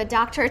go to a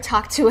doctor,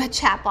 talk to a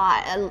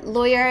chatbot, a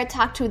lawyer,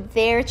 talk to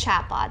their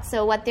chatbot.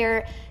 So what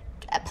they're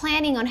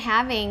planning on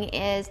having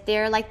is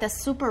they're like the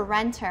super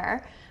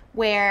renter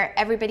where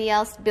everybody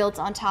else builds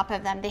on top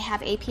of them. They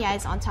have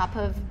APIs on top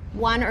of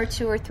 1 or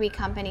 2 or 3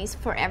 companies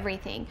for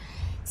everything.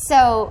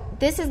 So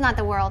this is not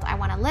the world I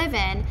want to live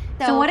in.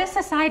 So what does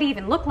society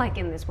even look like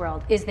in this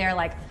world? Is there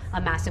a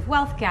massive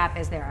wealth gap?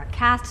 Is there a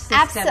caste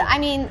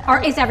system?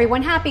 Or is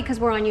everyone happy because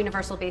we're on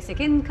universal basic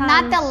income?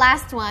 Not the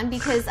last one,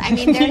 because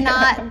they're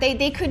not.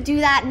 They could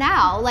do that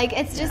now.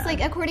 It's just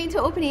according to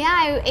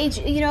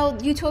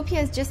OpenAI,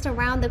 utopia is just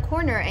around the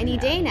corner any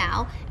day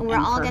now, and we're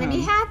all going to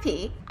be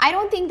happy. I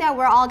don't think that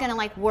we're all going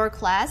to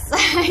work less.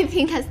 I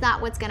think that's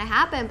not what's going to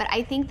happen. But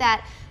I think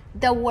that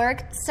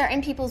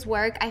certain people's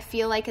work, I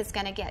feel like is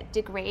going to get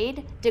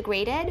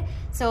degraded.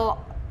 So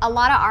a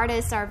lot of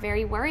artists are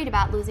very worried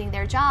about losing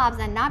their jobs,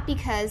 and not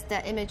because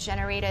the image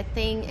generated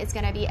thing is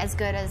going to be as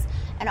good as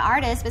an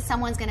artist, but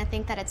someone's going to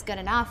think that it's good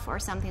enough or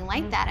something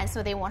like that, and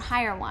so they won't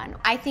hire one.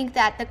 I think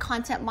that the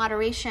content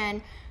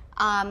moderation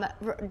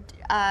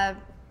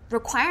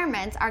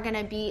requirements are going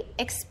to be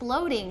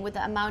exploding with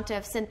the amount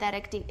of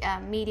synthetic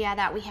media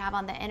that we have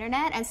on the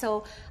internet, and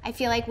so I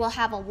feel like we'll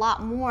have a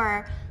lot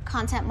more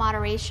content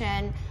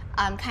moderation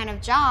kind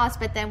of jobs,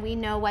 but then we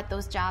know what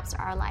those jobs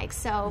are like.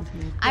 So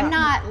I'm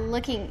not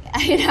looking,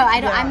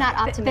 I'm not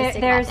optimistic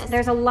about this.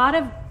 There's a lot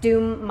of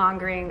doom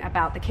mongering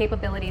about the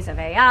capabilities of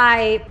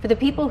AI. For the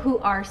people who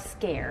are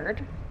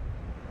scared,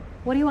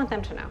 what do you want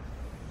them to know?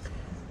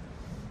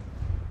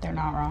 They're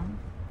not wrong.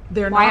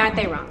 Why aren't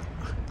they wrong?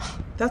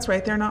 That's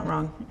right, they're not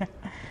wrong.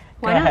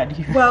 Go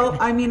ahead. Well,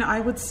 I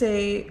would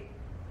say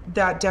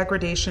that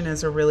degradation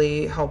is a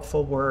really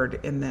helpful word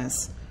in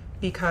this,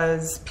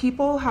 because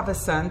people have a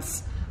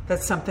sense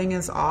that something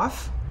is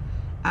off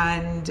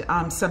and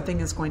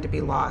something is going to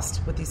be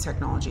lost with these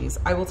technologies.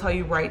 I will tell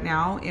you right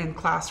now, in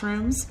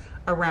classrooms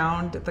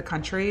around the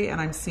country,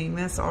 and I'm seeing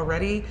this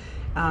already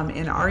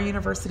in our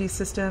university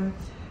system,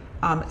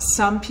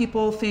 some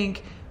people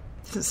think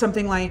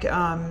something like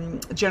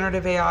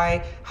generative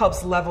AI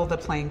helps level the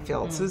playing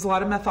field. So there's a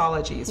lot of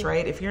mythologies,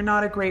 right? If you're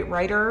not a great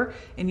writer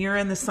and you're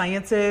in the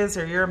sciences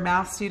or you're a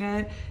math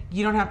student,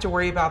 you don't have to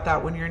worry about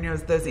that when you're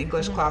in those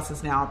English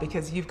classes now,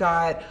 because you've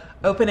got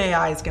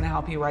OpenAI is going to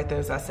help you write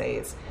those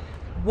essays.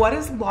 What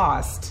is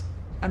lost?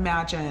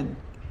 Imagine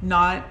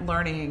not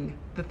learning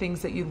the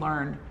things that you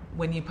learn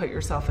when you put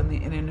yourself in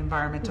an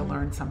environment to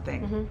learn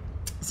something.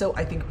 So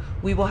I think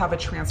we will have a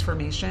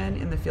transformation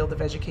in the field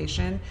of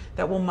education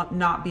that will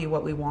not be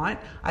what we want.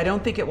 I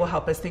don't think it will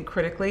help us think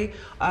critically.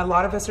 A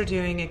lot of us are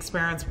doing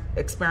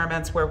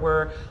experiments where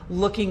we're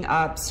looking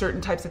up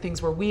certain types of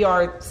things where we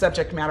are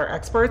subject matter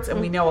experts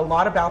and we know a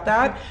lot about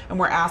that, and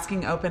we're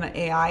asking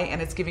OpenAI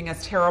and it's giving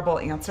us terrible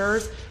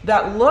answers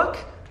that look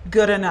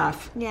good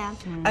enough. Yeah.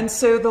 And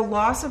so the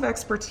loss of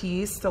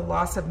expertise, the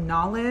loss of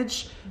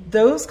knowledge,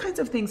 those kinds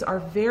of things are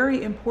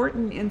very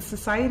important in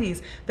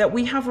societies, that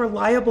we have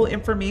reliable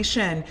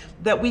information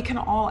that we can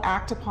all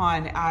act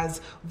upon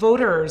as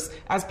voters,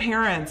 as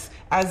parents,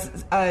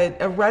 as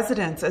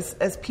residents,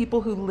 as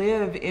people who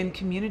live in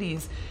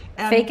communities.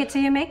 And fake it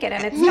till you make it,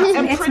 and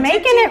it's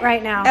making it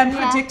right now. And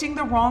predicting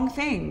the wrong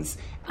things.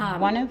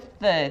 One of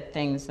the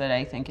things that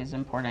I think is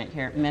important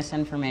here,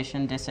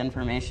 misinformation,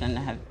 disinformation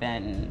have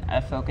been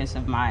a focus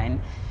of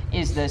mine,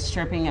 is the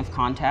stripping of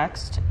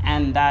context.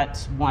 And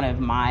that's one of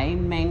my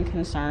main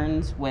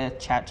concerns with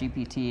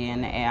ChatGPT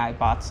and AI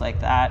bots like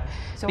that.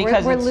 So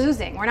we're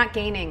losing, we're not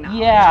gaining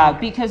knowledge. Yeah,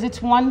 because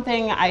it's one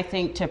thing, I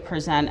think, to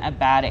present a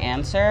bad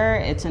answer.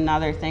 It's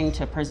another thing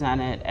to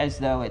present it as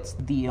though it's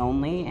the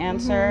only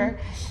answer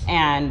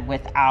and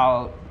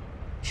without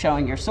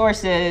showing your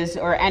sources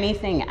or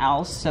anything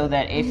else, so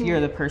that if you're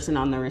the person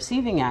on the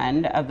receiving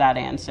end of that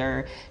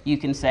answer, you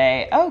can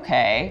say,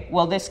 okay,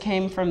 well, this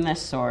came from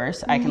this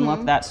source. I can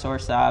look that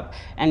source up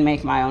and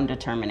make my own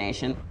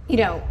determination.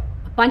 A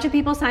bunch of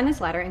people signed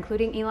this letter,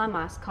 including Elon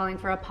Musk, calling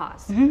for a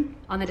pause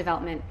on the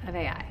development of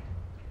AI.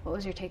 What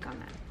was your take on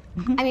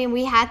that?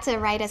 We had to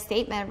write a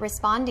statement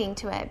responding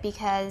to it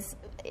because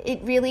it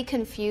really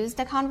confused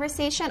the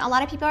conversation. A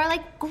lot of people are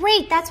like,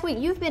 great, that's what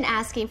you've been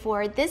asking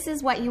for. This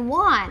is what you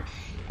want.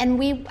 And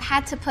we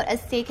had to put a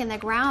stake in the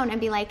ground and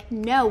be like,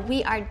 no,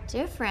 we are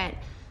different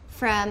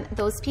from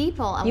those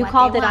people. And you what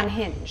called they it want.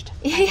 unhinged.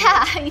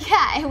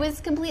 Yeah, it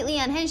was completely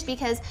unhinged,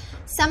 because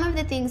some of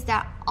the things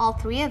that all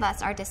three of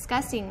us are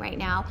discussing right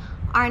now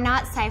are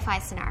not sci-fi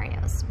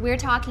scenarios. We're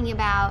talking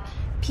about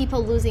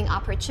people losing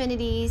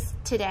opportunities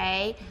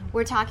today.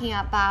 We're talking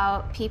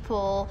about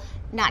people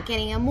not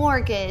getting a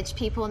mortgage,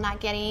 people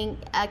not getting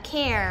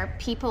care,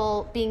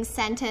 people being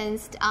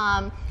sentenced,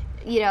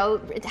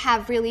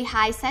 have really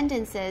high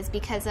sentences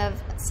because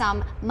of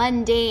some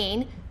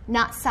mundane,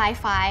 not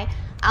sci-fi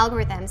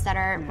algorithms that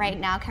are right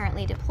now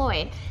currently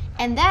deployed.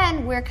 And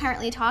then we're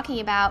currently talking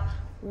about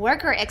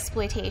worker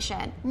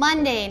exploitation,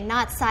 mundane,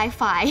 not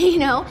sci-fi,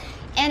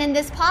 And in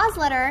this pause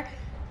letter,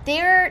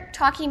 they're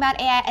talking about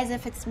AI as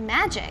if it's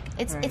magic.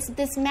 It's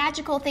this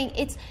magical thing.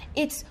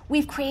 It's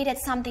we've created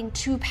something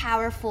too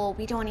powerful.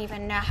 We don't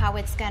even know how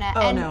it's gonna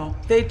end. No.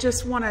 They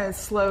just want to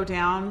slow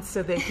down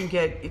so they can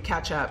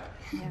catch up.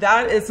 Yeah.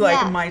 That is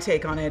my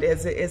take on it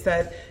is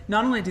that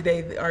not only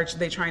are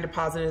they trying to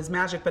posit it as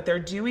magic, but they're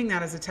doing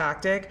that as a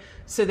tactic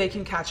so they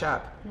can catch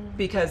up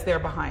because they're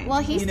behind.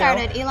 Well,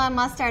 Elon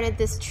Musk started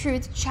this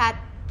Truth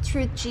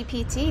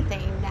GPT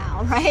thing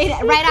now, right?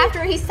 Right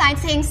after he signed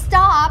saying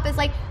stop, it's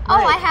like,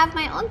 I have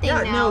my own thing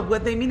now. Yeah, no,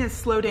 what they mean is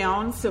slow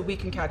down so we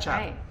can catch up.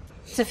 Right.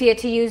 Sophia,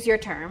 to use your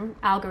term,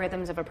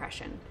 algorithms of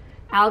oppression.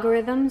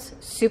 Algorithms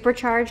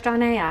supercharged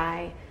on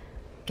AI,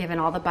 given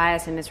all the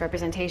bias and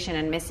misrepresentation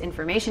and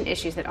misinformation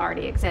issues that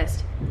already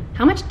exist.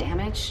 How much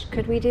damage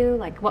could we do?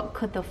 Like, what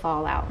could the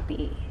fallout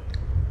be?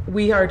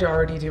 We are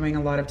already doing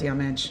a lot of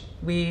damage.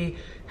 We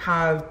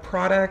have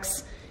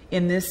products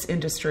in this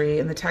industry,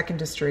 in the tech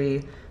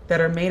industry, that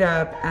are made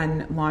up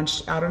and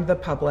launched out into the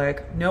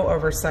public, no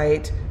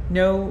oversight,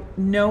 no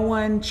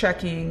one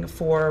checking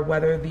for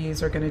whether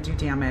these are going to do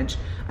damage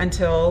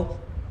until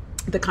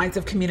the kinds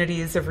of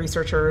communities of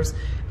researchers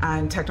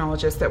and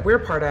technologists that we're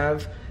part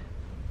of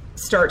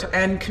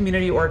and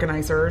community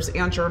organizers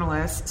and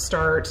journalists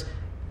start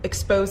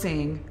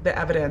exposing the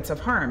evidence of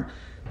harm.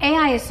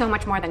 AI is so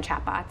much more than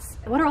chatbots.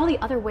 What are all the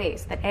other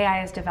ways that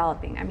AI is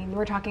developing? I mean,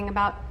 we're talking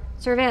about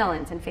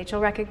surveillance and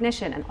facial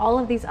recognition and all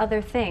of these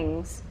other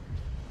things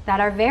that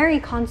are very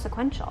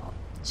consequential.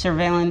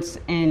 Surveillance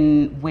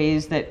in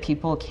ways that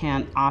people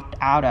can't opt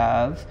out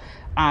of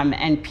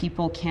and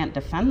people can't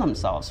defend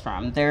themselves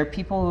from. There are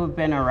people who have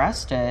been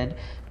arrested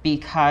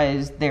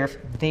because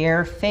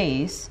their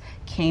face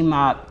came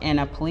up in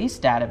a police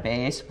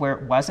database where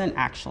it wasn't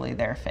actually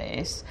their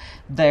face.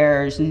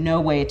 There's no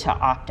way to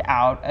opt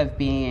out of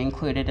being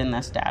included in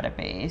this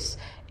database.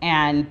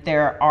 And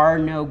there are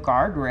no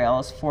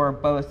guardrails for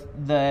both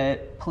the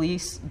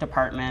police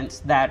departments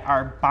that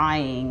are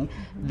buying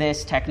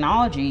this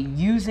technology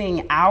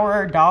using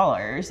our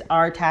dollars,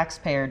 our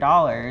taxpayer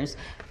dollars,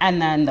 and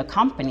then the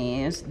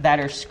companies that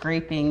are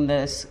scraping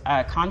this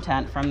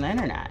content from the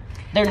internet.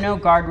 There are no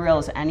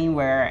guardrails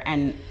anywhere,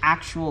 and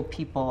actual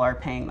people are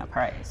paying the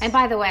price. And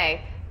by the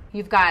way,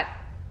 you've got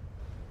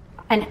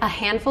a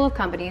handful of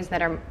companies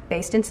that are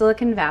based in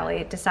Silicon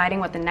Valley deciding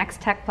what the next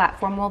tech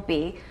platform will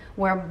be,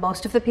 where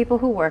most of the people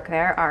who work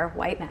there are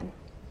white men,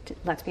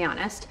 let's be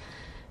honest.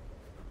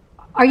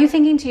 Are you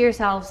thinking to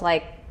yourselves,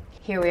 like,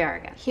 here we are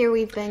again? Here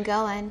we've been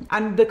going.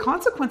 And the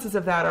consequences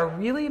of that are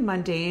really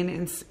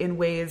mundane in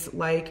ways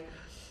like,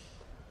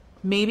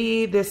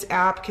 maybe this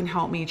app can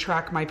help me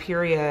track my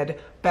period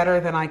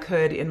better than I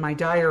could in my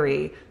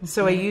diary.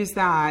 So I use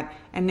that,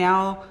 and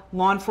now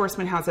law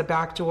enforcement has a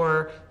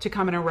backdoor to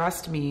come and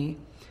arrest me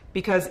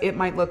because it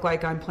might look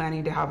like I'm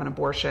planning to have an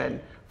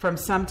abortion from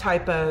some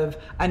type of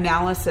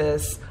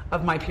analysis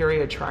of my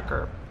period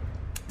tracker.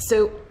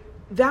 So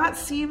that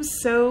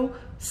seems so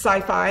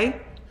sci-fi,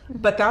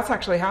 but that's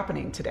actually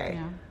happening today.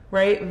 Yeah.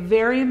 Right?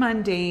 Very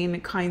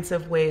mundane kinds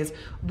of ways.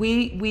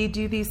 We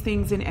do these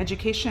things in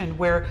education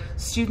where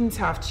students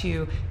have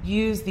to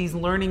use these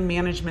learning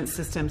management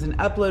systems and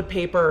upload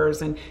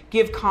papers and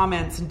give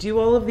comments and do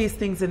all of these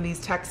things in these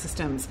tech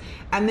systems.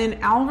 And then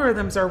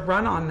algorithms are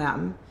run on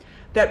them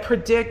that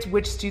predict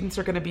which students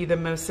are going to be the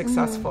most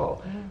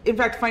successful. In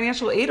fact,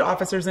 financial aid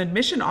officers and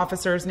admission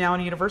officers now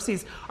in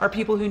universities are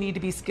people who need to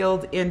be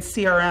skilled in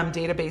CRM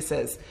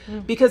databases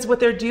because what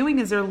they're doing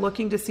is they're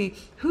looking to see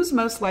who's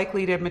most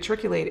likely to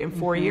matriculate in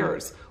 4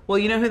 years. Well,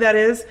 you know who that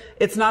is?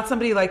 It's not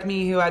somebody like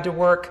me who had to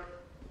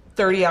work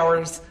 30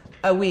 hours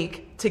a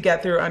week to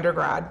get through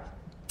undergrad,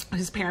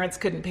 whose parents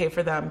couldn't pay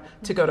for them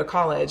to go to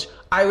college.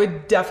 I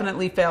would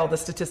definitely fail the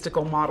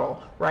statistical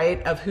model,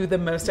 right, of who the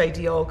most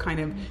ideal kind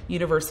of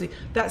university.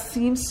 That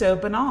seems so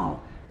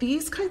banal.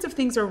 These kinds of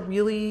things are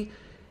really,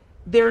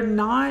 they're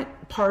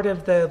not part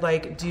of the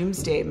like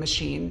doomsday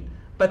machine,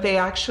 but they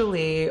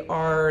actually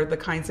are the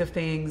kinds of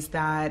things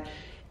that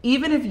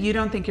even if you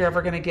don't think you're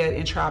ever going to get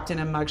entrapped in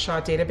a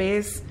mugshot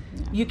database,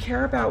 you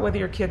care about whether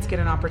your kids get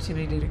an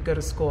opportunity to go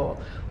to school.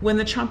 When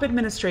the Trump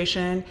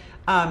administration,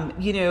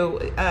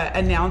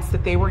 announced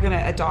that they were going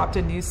to adopt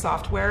a new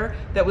software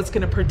that was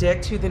going to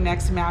predict who the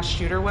next mass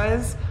shooter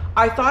was,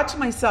 I thought to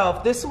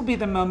myself, this will be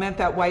the moment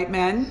that white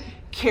men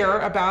care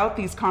about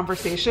these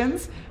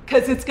conversations,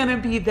 because it's going to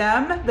be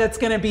them that's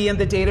going to be in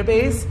the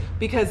database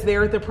because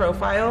they're the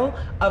profile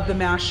of the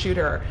mass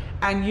shooter.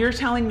 And you're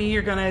telling me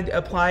you're going to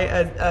apply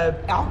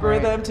a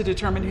algorithm to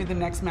determine who the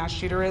next mass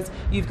shooter is?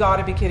 You've got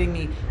to be kidding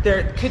me.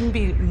 There couldn't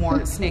be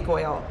more snake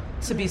oil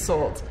to be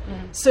sold.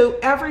 So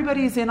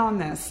everybody's in on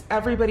this.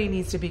 Everybody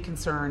needs to be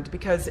concerned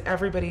because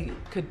everybody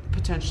could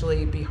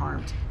potentially be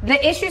harmed.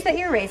 The issues that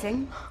you're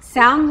raising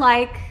sound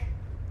like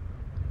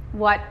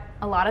what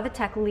a lot of the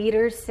tech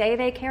leaders say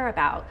they care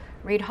about.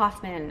 Reid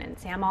Hoffman and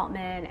Sam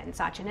Altman and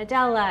Satya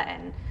Nadella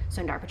and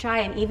Sundar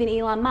Pichai and even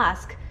Elon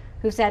Musk,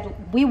 who said,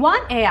 we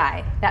want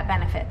AI that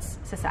benefits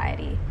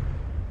society.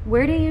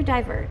 Where do you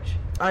diverge?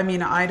 I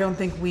mean, I don't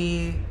think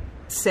we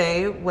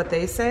say what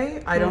they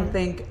say. I don't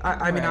think,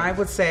 I mean, I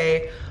would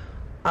say,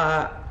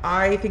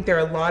 I think there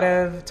are a lot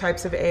of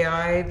types of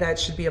AI that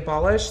should be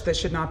abolished, that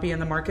should not be in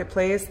the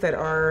marketplace, that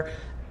are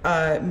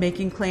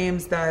making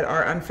claims that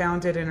are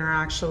unfounded and are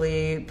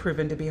actually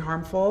proven to be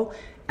harmful.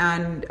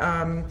 And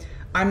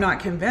I'm not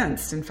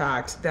convinced, in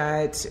fact,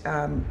 that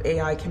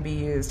AI can be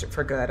used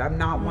for good. I'm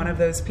not one of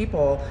those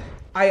people.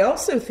 I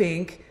also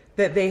think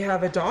that they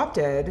have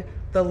adopted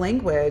the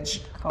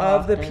language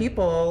of the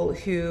people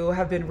who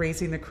have been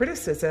raising the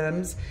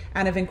criticisms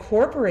and have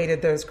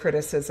incorporated those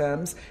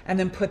criticisms and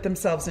then put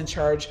themselves in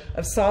charge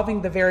of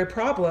solving the very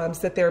problems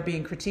that they're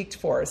being critiqued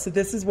for. So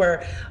this is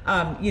where,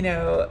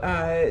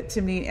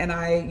 to me, and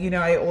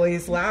I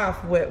always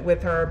laugh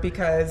with her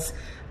because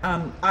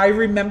I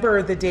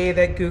remember the day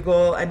that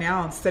Google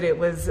announced that it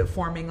was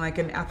forming like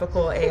an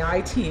ethical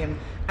AI team.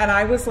 And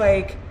I was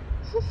like,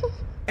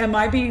 am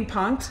I being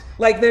punked?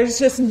 Like, there's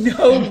just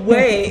no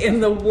way in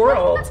the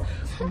world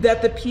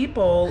that the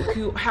people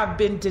who have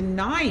been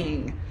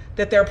denying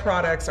that their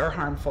products are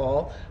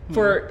harmful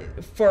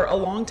for a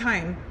long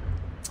time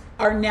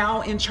are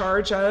now in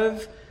charge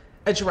of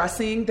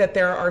addressing that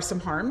there are some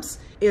harms.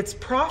 It's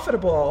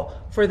profitable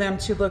for them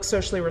to look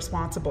socially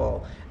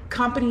responsible.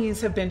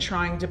 Companies have been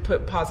trying to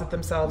posit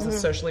themselves as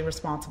socially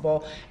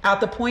responsible at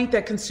the point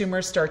that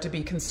consumers start to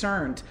be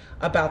concerned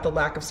about the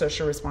lack of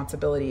social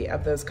responsibility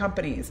of those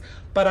companies.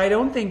 But I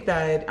don't think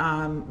that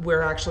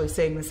we're actually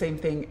saying the same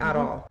thing at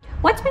all.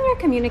 What's been your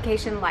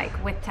communication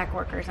like with tech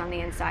workers on the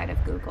inside of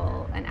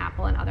Google and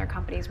Apple and other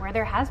companies where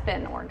there has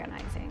been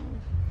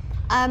organizing?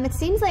 It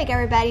seems like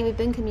everybody we've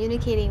been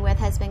communicating with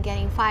has been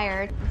getting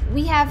fired.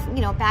 We have,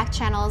 back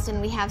channels and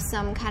we have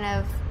some kind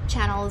of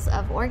channels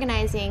of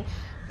organizing.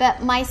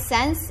 But my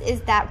sense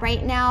is that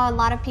right now a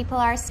lot of people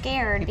are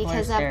scared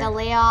because of the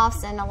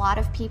layoffs, and a lot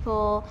of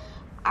people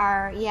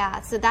are,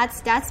 so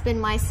that's been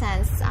my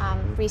sense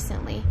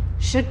recently.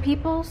 Should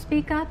people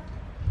speak up,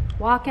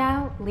 walk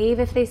out, leave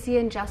if they see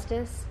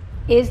injustice?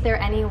 Is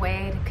there any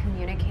way to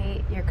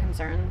communicate your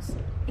concerns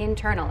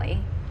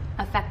internally,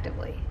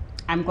 effectively?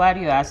 I'm glad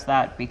you asked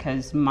that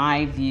because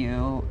my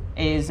view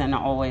is and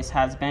always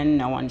has been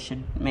no one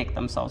should make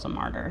themselves a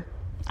martyr.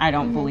 I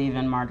don't believe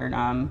in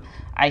martyrdom.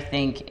 I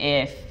think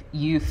if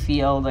you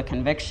feel the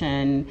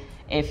conviction,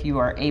 if you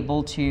are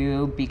able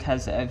to,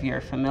 because of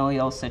your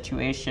familial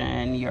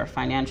situation, your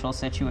financial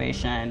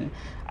situation,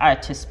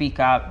 to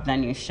speak up,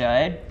 then you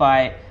should.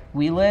 But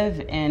we live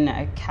in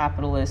a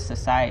capitalist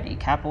society.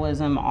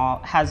 Capitalism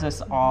has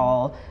us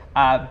all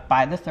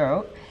by the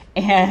throat.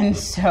 And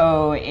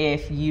so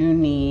if you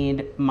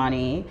need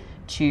money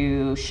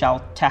to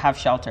have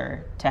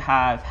shelter, to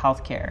have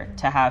healthcare,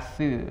 to have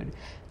food,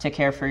 to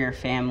care for your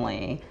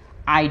family,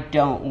 I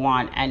don't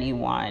want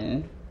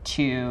anyone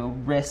to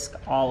risk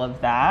all of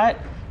that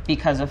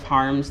because of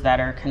harms that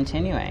are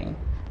continuing.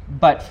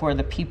 But for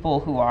the people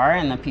who are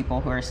and the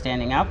people who are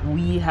standing up,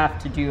 we have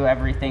to do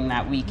everything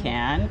that we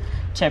can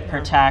to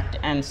protect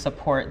and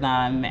support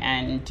them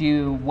and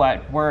do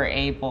what we're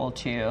able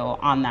to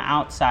on the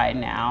outside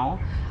now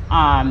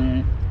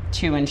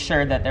to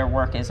ensure that their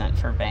work isn't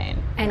for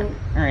vain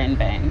or in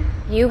vain.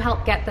 You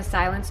helped get the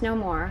Silence No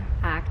More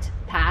Act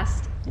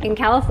passed in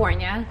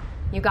California.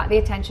 You got the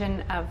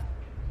attention of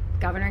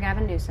Governor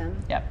Gavin Newsom.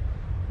 Yep.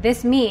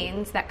 This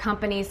means that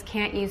companies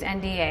can't use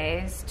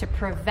NDAs to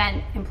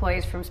prevent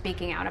employees from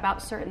speaking out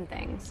about certain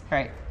things.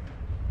 Right.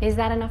 Is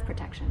that enough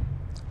protection?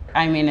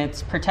 I mean,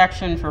 it's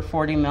protection for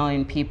 40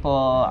 million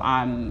people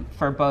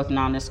for both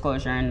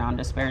non-disclosure and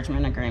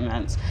non-disparagement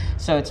agreements.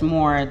 So it's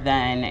more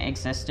than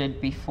existed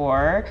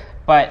before,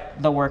 but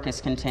the work is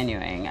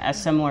continuing. A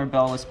similar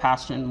bill was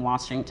passed in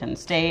Washington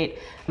State.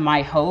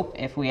 My hope,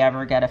 if we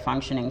ever get a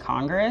functioning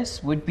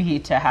Congress, would be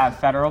to have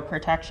federal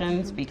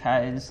protections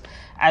because,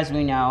 as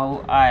we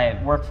know,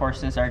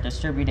 workforces are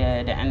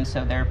distributed, and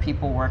so there are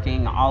people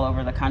working all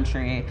over the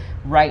country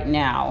right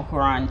now who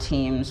are on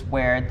teams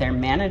where their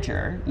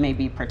manager may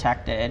be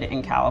protected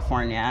in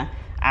California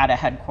at a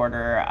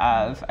headquarter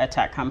of a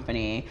tech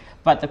company,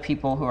 but the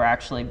people who are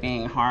actually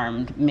being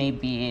harmed may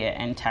be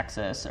in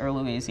Texas or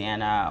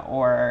Louisiana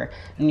or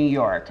New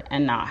York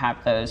and not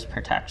have those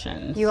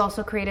protections. You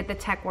also created the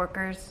Tech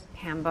Workers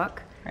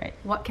Handbook. Right.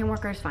 What can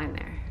workers find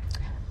there?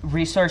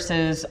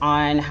 resources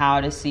on how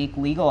to seek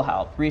legal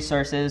help,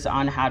 resources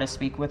on how to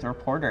speak with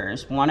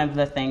reporters. One of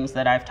the things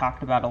that I've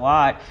talked about a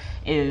lot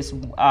is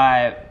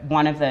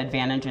one of the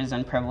advantages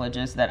and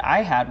privileges that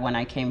I had when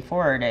I came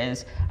forward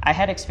is I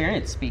had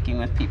experience speaking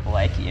with people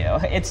like you.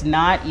 It's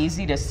not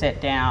easy to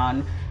sit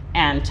down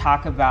and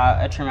talk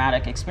about a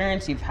traumatic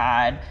experience you've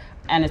had,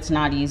 and it's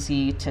not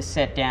easy to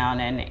sit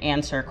down and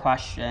answer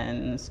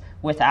questions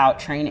without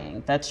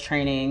training. That's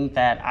training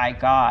that I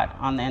got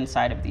on the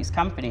inside of these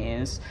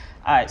companies,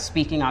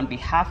 speaking on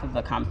behalf of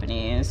the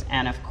companies,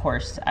 and of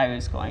course I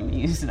was going to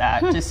use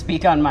that to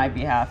speak on my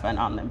behalf and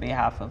on the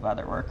behalf of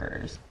other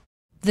workers.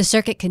 The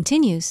circuit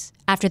continues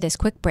after this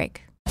quick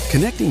break.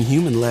 Connecting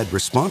human-led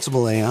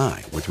responsible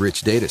AI with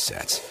rich data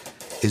sets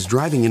is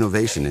driving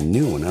innovation in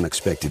new and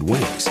unexpected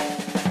ways.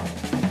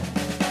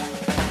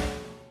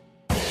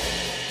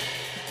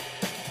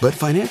 But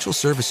financial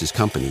services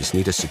companies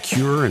need a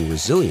secure and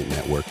resilient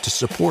network to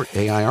support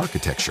AI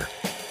architecture.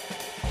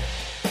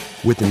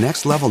 With the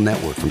Next Level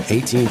network from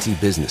AT&T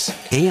Business,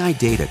 AI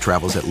data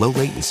travels at low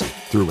latency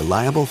through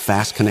reliable,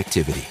 fast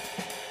connectivity.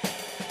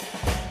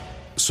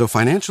 So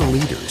financial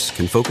leaders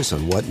can focus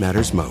on what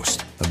matters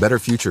most, a better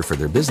future for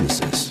their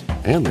businesses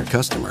and their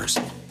customers.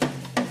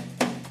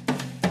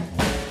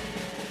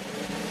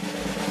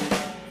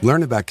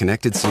 Learn about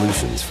connected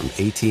solutions from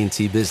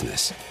AT&T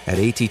Business at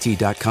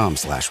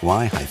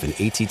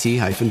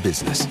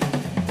att.com/y-att-business.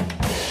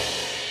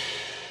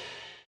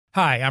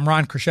 Hi, I'm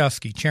Ron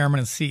Kraszewski, Chairman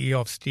and CEO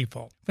of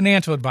Stifel.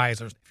 Financial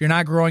advisors, if you're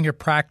not growing your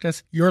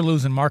practice, you're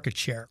losing market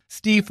share.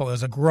 Stifel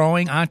is a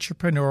growing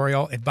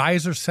entrepreneurial,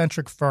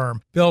 advisor-centric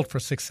firm built for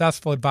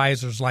successful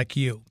advisors like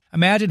you.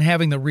 Imagine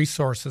having the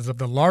resources of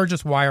the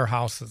largest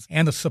wirehouses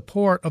and the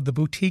support of the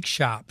boutique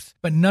shops,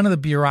 but none of the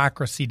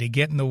bureaucracy to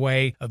get in the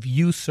way of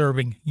you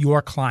serving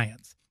your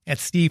clients. At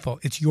Stifel,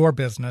 it's your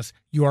business,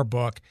 your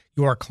book,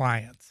 your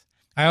clients.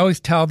 I always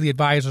tell the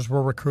advisors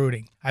we're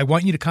recruiting, I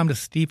want you to come to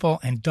Stifel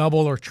and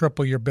double or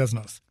triple your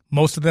business.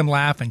 Most of them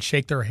laugh and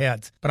shake their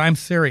heads, but I'm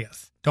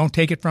serious. Don't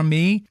take it from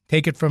me.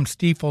 Take it from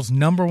Stifel's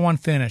 #1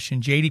 finish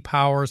in J.D.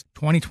 Power's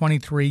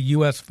 2023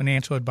 U.S.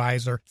 Financial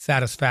Advisor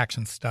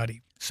Satisfaction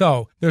Study.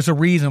 So, there's a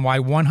reason why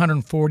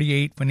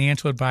 148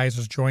 financial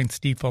advisors joined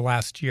Stifel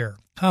last year.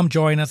 Come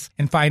join us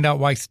and find out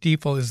why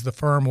Stifel is the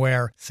firm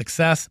where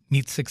success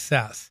meets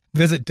success.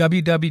 Visit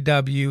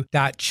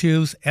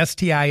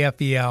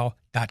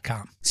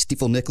www.choosestifel.com.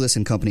 Stifel Nicholas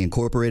and Company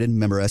Incorporated,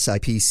 member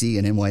SIPC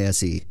and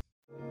NYSE.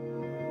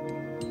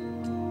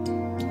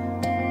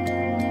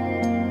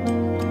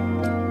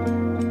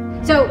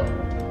 So,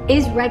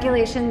 is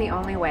regulation the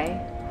only way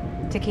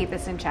to keep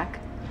this in check?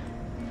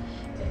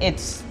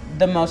 It's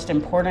the most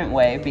important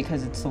way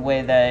because it's the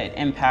way that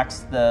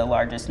impacts the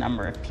largest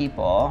number of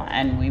people,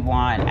 and we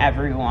want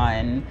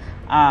everyone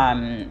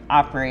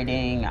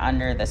operating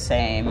under the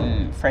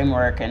same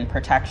framework and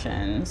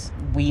protections.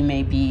 We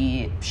may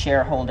be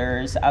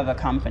shareholders of a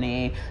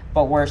company,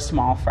 but we're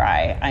small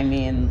fry. I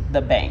mean,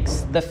 the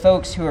banks, the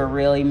folks who are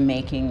really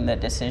making the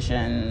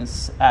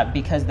decisions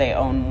because they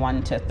own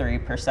 1 to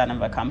 3%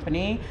 of a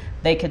company,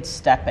 they could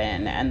step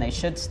in, and they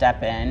should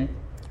step in,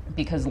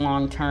 because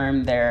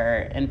long-term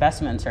their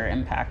investments are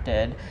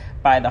impacted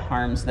by the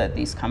harms that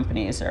these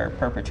companies are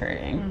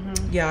perpetrating.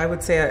 Mm-hmm. Yeah, I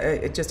would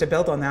say just to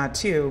build on that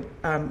too,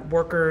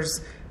 workers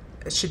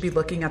should be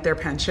looking at their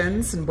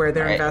pensions and where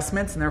their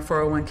investments and their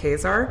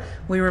 401ks are.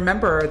 We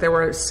remember there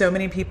were so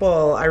many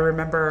people, I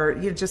remember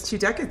just 2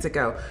 decades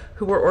ago,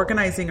 who were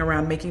organizing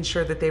around making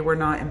sure that they were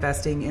not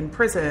investing in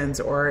prisons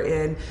or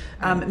in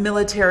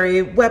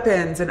military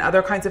weapons and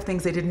other kinds of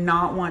things they did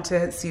not want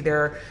to see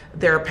their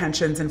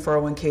pensions and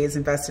 401ks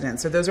invested in.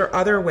 So those are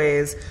other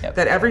ways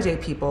that everyday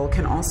people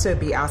can also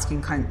be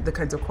asking the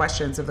kinds of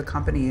questions of the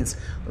companies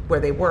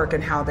where they work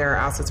and how their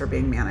assets are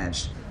being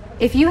managed.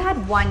 If you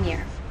had 1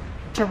 year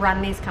to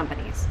run these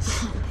companies,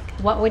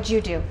 what would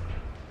you do?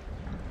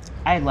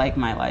 I like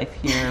my life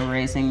here,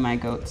 raising my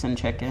goats and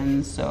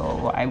chickens,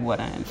 so I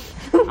wouldn't.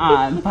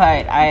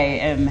 But I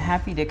am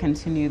happy to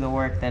continue the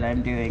work that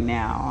I'm doing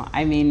now.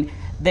 I mean,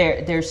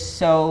 there's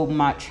so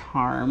much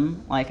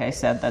harm, like I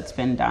said, that's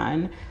been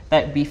done,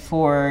 that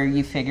before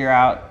you figure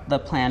out the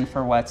plan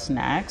for what's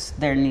next,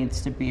 there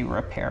needs to be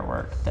repair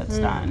work that's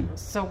done.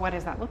 So what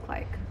does that look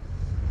like?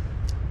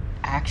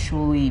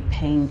 Actually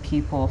paying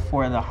people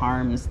for the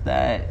harms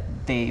that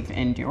they've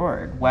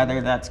endured,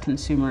 whether that's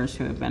consumers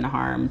who have been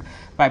harmed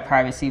by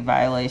privacy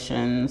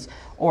violations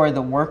or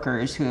the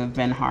workers who have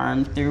been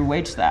harmed through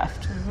wage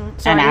theft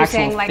So and are you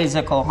actual saying,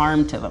 physical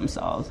harm to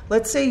themselves.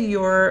 Let's say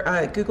your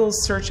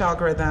Google's search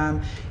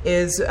algorithm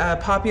is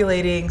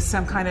populating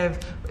some kind of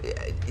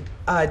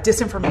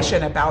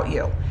disinformation about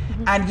you,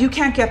 and you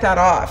can't get that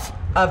off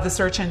of the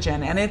search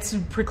engine, and it's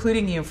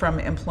precluding you from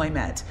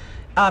employment.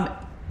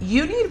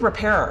 You need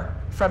repair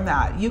from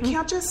that. You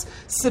can't just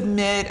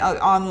submit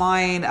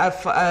online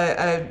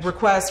a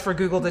request for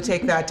Google to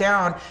take that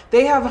down.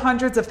 They have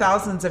hundreds of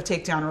thousands of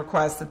takedown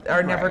requests that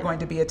are never going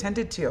to be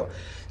attended to.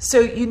 So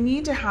you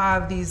need to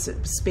have these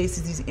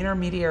spaces, these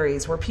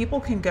intermediaries where people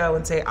can go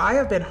and say, I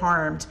have been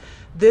harmed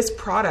this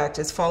product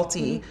is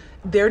faulty,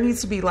 there needs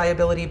to be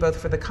liability both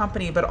for the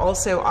company, but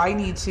also I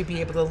need to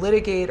be able to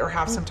litigate or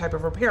have some type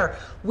of repair.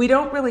 We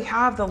don't really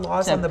have the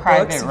laws on the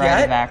books right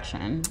yet of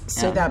action.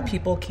 So that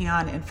people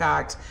can, in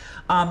fact,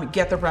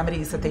 get the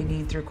remedies that they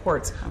need through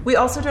courts. We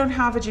also don't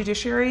have a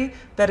judiciary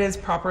that is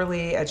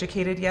properly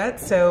educated yet,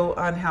 so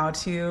on how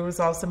to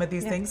resolve some of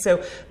these things.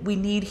 So we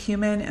need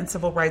human and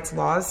civil rights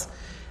laws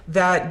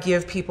that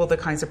give people the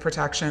kinds of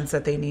protections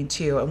that they need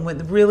to. And when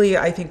really,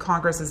 I think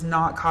Congress is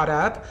not caught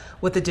up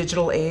with the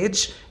digital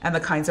age and the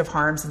kinds of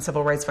harms and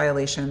civil rights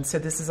violations. So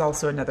this is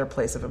also another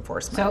place of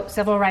enforcement. So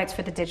civil rights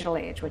for the digital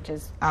age, which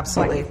is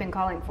absolutely what you've been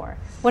calling for.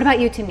 What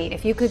about you, Timit?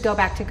 If you could go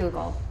back to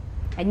Google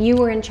and you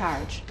were in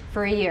charge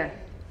for a year,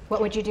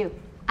 what would you do?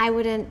 I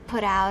wouldn't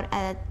put out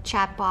a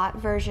chatbot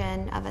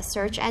version of a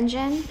search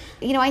engine.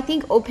 I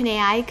think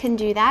OpenAI can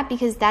do that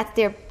because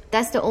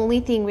that's the only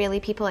thing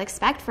really people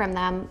expect from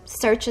them.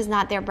 Search is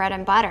not their bread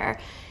and butter.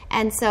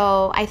 And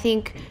so I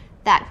think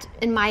that,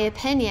 in my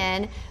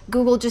opinion,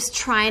 Google just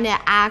trying to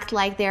act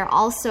like they're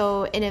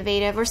also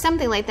innovative or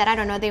something like that. I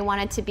don't know. They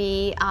wanted to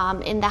be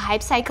in the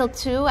hype cycle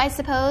too, I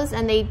suppose,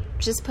 and they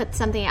just put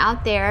something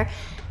out there.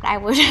 I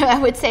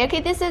would say,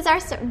 okay, this is our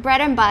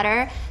bread and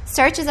butter.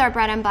 Search is our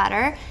bread and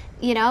butter.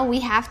 We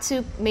have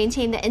to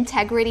maintain the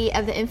integrity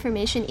of the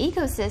information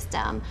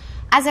ecosystem.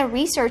 As a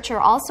researcher,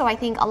 also, I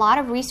think a lot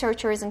of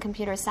researchers in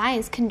computer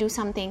science can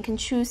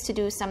choose to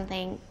do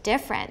something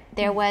different.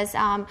 There was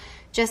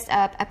just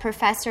a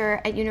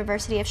professor at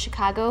University of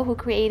Chicago who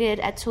created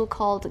a tool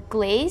called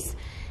Glaze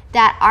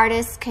that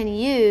artists can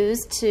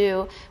use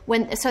so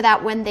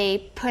that when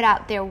they put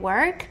out their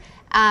work,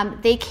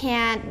 they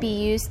can't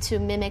be used to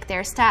mimic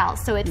their style.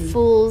 So it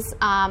fools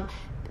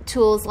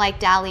tools like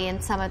DALL-E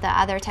and some of the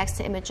other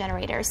text-to-image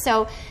generators.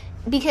 So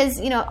because,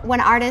 when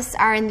artists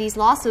are in these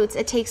lawsuits,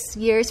 it takes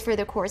years for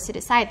the courts to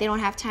decide. They don't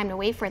have time to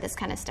wait for this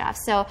kind of stuff.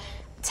 So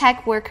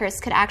tech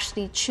workers could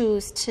actually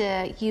choose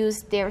to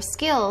use their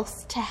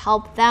skills to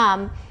help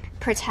them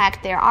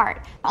protect their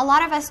art. A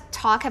lot of us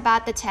talk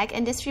about the tech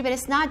industry, but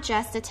it's not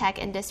just the tech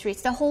industry.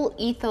 It's the whole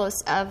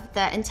ethos of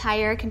the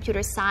entire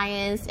computer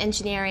science,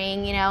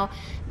 engineering,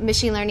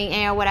 machine learning,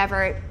 AI,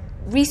 whatever,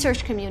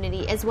 research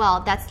community as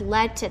well that's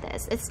led to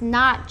this. It's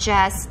not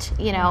just,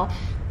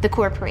 the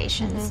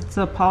corporations. It's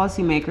the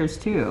policymakers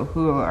too,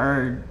 who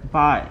are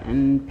bought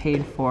and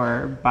paid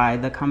for by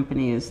the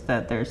companies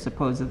that they're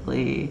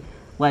supposedly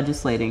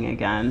legislating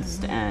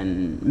against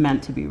and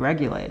meant to be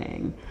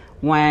regulating.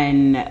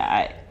 When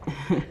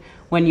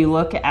you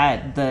look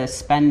at the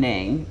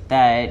spending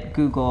that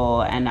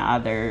Google and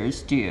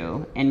others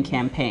do in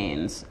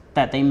campaigns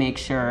that they make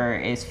sure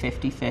is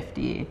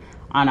 50-50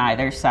 on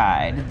either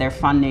side, they're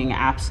funding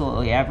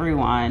absolutely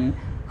everyone.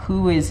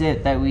 Who is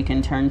it that we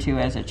can turn to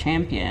as a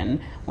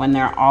champion when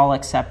they're all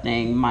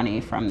accepting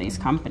money from these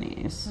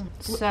companies?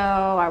 So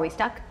are we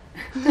stuck?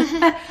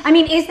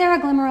 Is there a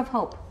glimmer of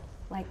hope?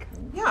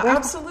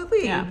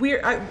 Absolutely. Yeah. We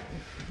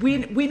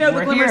know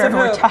the glimmers of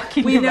hope.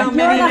 We know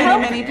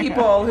many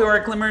people who are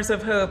glimmers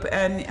of hope.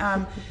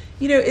 And,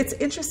 it's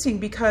interesting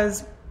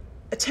because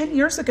 10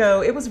 years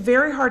ago, it was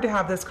very hard to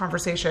have this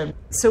conversation.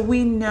 So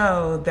we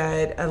know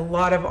that a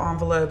lot of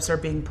envelopes are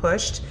being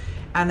pushed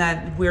and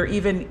that we're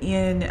even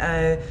in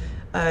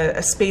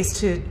a space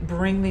to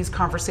bring these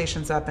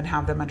conversations up and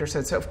have them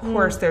understood. So of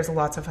course there's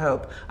lots of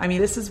hope.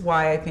 This is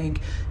why I think,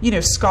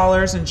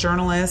 scholars and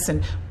journalists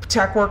and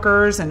tech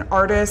workers and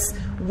artists,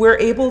 we're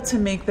able to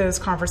make those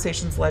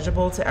conversations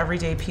legible to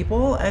everyday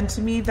people. And to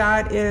me,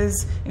 that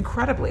is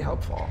incredibly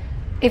hopeful.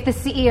 If the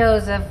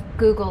CEOs of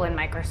Google and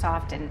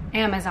Microsoft and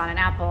Amazon and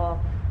Apple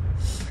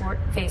or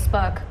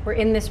Facebook were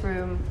in this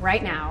room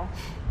right now,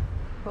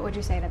 what would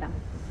you say to them?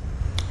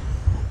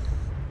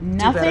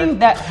 Nothing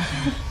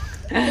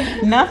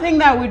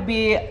that would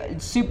be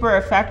super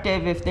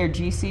effective if their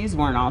GCs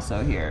weren't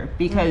also here,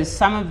 because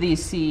some of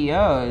these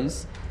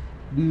CEOs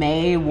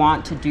may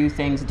want to do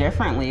things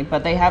differently,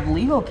 but they have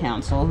legal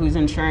counsel who's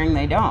ensuring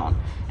they don't.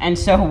 And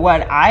so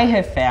what I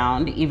have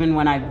found, even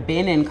when I've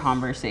been in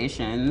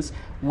conversations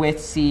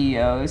with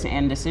CEOs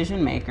and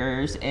decision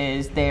makers,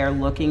 is they are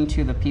looking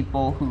to the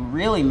people who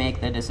really make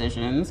the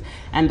decisions,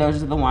 and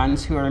those are the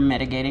ones who are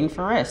mitigating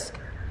for risk.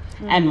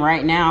 And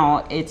right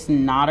now, it's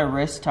not a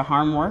risk to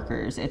harm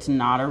workers. It's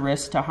not a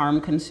risk to harm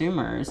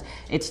consumers.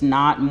 It's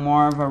not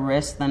more of a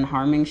risk than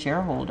harming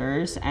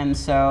shareholders. And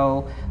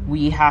so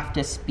we have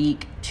to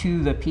speak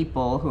to the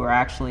people who are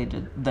actually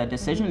the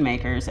decision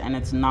makers, and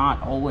it's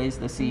not always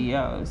the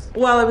CEOs.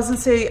 Well, I was going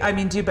to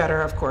say, do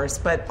better, of course,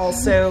 but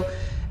also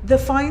the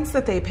fines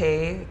that they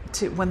pay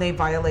when they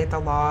violate the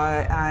law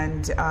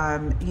and,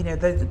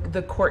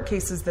 the court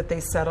cases that they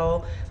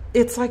settle,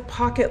 it's like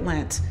pocket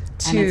lint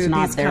to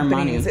these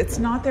companies. It's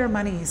not their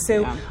money.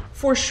 So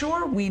for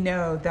sure, we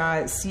know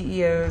that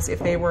CEOs, if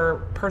they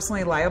were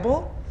personally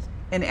liable,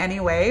 in any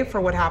way for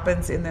what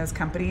happens in those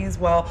companies,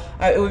 well,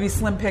 it would be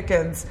slim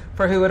pickings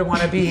for who would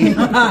want to be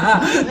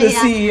the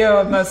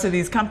CEO of most of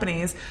these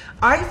companies.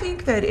 I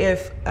think that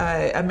if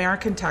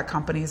American tech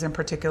companies in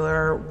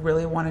particular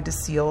really wanted to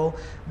seal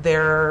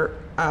their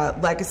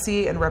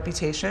legacy and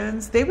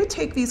reputations, they would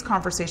take these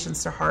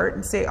conversations to heart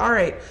and say, all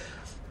right,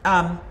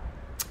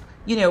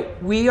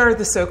 we are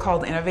the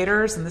so-called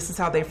innovators, and this is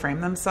how they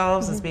frame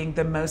themselves as being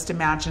the most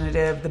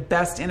imaginative, the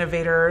best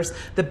innovators,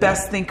 the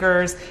best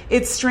thinkers.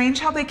 It's strange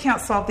how they can't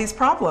solve these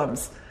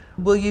problems.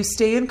 Will you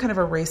stay in kind of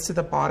a race to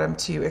the bottom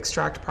to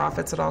extract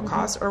profits at all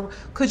costs, or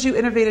could you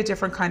innovate a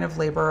different kind of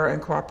labor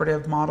and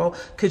cooperative model?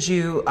 Could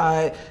you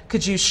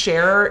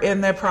share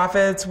in the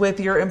profits with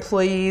your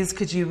employees?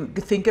 Could you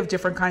think of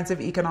different kinds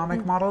of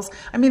economic models?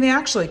 I mean, they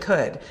actually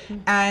could,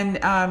 and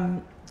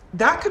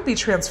that could be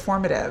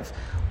transformative.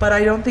 But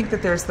I don't think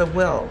that there's the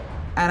will.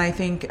 And I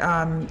think,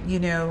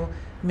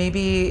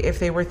 maybe if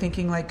they were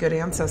thinking like good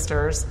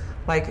ancestors,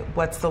 like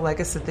what's the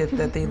legacy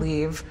that they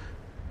leave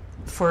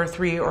for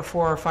 3 or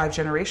 4 or 5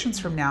 generations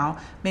from now,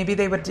 maybe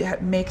they would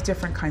make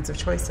different kinds of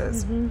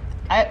choices.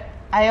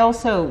 I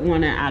also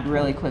want to add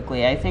really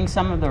quickly, I think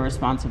some of the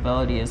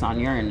responsibility is on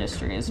your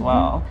industry as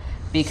well.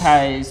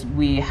 Because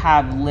we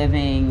have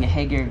living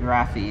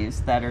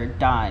hagiographies that are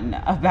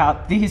done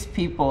about these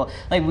people.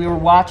 Like, we were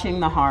watching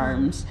the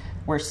harms.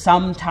 We're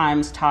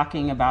sometimes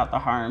talking about the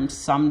harms,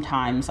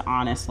 sometimes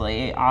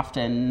honestly,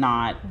 often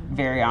not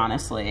very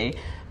honestly.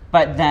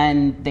 But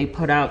then they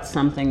put out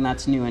something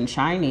that's new and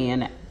shiny,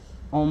 and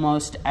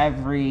almost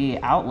every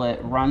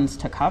outlet runs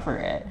to cover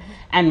it,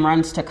 and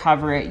runs to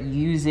cover it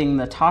using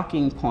the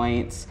talking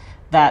points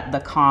that the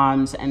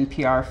comms and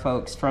PR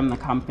folks from the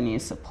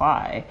companies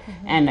supply.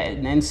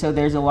 And so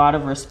there's a lot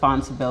of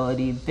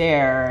responsibility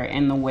there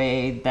in the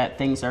way that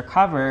things are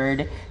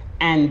covered,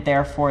 and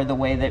therefore the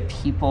way that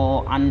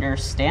people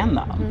understand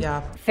them.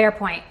 Yeah. Fair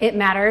point. It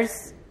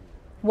matters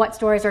what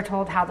stories are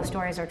told, how the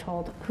stories are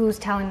told, who's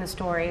telling the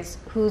stories,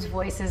 whose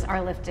voices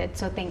are lifted.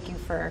 So thank you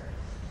for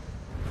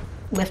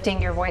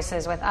lifting your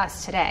voices with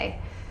us today.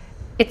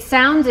 It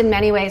sounds in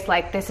many ways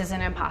like this is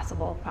an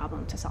impossible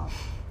problem to solve.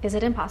 Is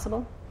it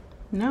impossible?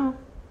 No.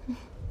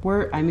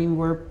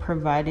 We're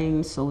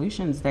providing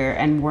solutions there,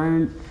 and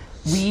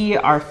we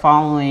are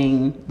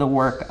following the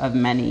work of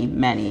many,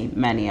 many,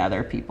 many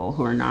other people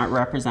who are not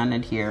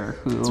represented here,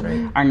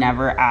 who are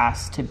never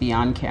asked to be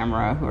on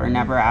camera, who are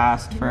never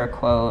asked for a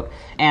quote.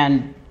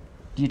 And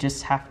you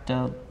just have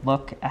to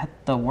look at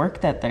the work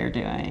that they're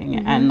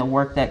doing and the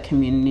work that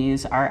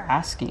communities are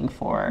asking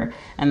for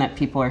and that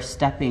people are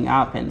stepping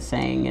up and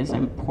saying is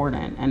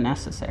important and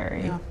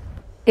necessary. Yeah.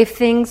 If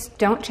things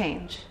don't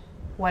change,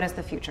 what does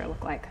the future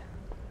look like?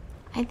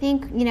 I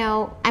think,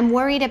 I'm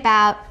worried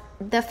about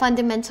the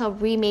fundamental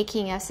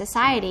remaking of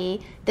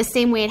society the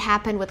same way it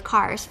happened with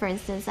cars. For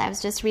instance, I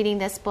was just reading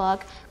this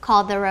book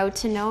called The Road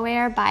to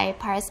Nowhere by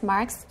Paris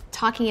Marx,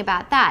 talking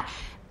about that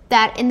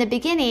in the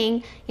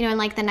beginning, in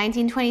like the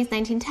 1920s,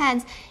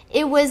 1910s,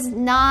 it was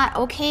not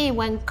okay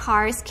when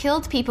cars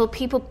killed people.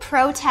 People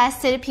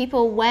protested,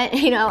 people went,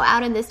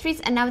 out in the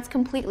streets, and now it's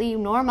completely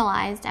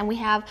normalized, and we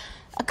have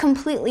a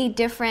completely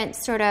different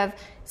sort of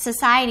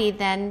society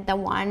than the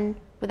one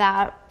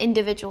without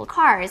individual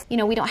cars. We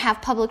don't have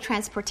public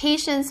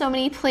transportation so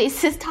many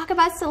places. Talk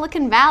about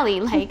Silicon Valley.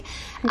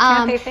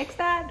 Can't they fix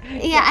that?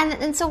 Yeah,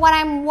 and so what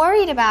I'm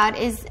worried about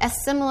is a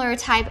similar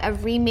type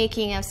of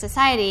remaking of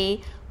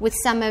society with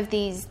some of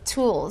these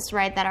tools,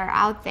 right, that are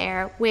out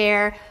there,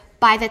 where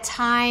by the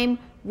time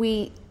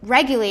we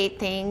regulate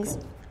things,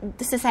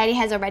 the society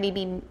has already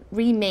been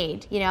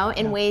remade,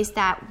 in ways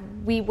that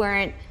we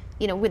weren't,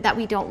 that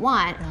we don't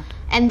want,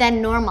 and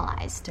then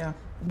normalized. Yeah.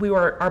 We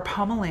are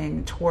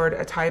pummeling toward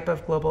a type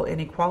of global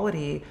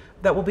inequality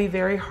that will be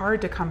very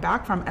hard to come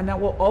back from, and that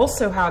will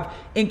also have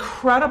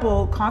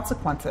incredible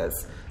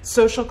consequences,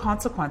 social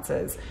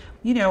consequences.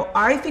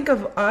 I think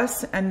of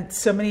us and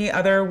so many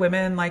other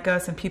women like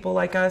us and people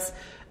like us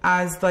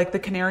as like the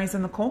canaries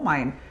in the coal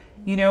mine.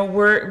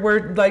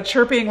 We're like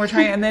chirping, we're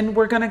trying, and then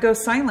we're going to go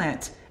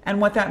silent. And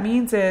what that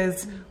means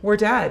is we're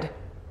dead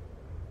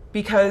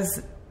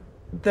because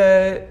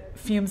the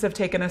fumes have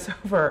taken us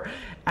over.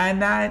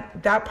 And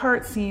that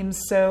part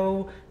seems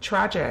so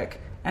tragic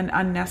and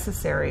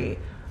unnecessary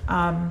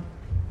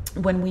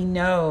when we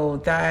know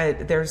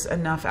that there's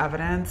enough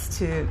evidence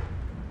to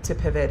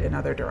pivot in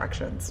other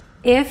directions.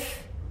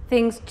 If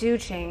things do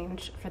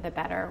change for the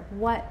better,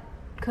 what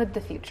could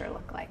the future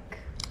look like?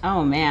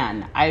 Oh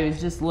man, I was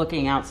just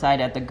looking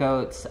outside at the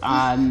goats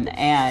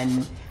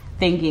and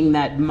thinking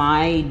that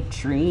my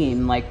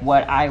dream, like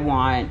what I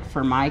want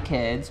for my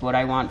kids, what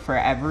I want for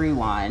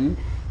everyone,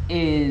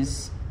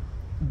 is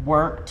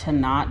work to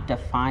not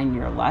define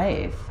your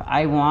life.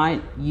 I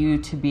want you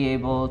to be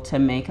able to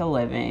make a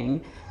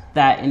living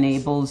that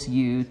enables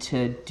you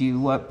to do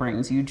what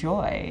brings you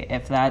joy.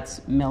 If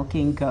that's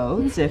milking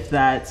goats, if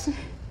that's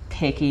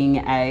picking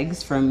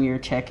eggs from your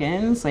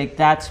chickens, like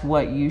that's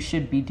what you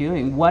should be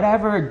doing.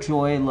 Whatever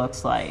joy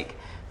looks like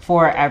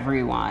for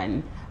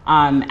everyone.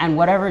 And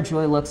whatever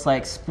joy looks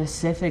like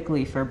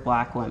specifically for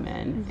Black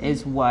women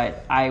is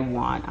what I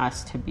want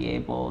us to be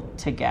able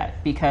to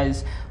get.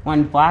 Because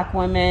when Black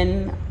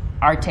women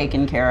are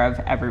taken care of,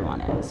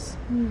 everyone is.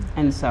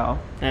 And so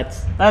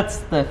that's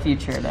the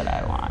future that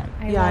I want.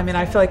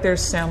 I feel like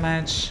there's so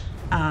much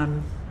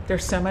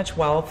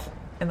wealth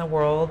in the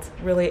world.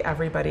 Really,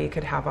 everybody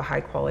could have a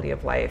high quality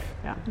of life.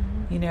 Yeah.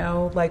 You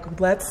know, like,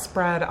 let's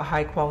spread a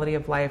high quality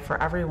of life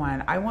for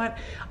everyone.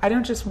 I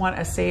don't just want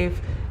a safe,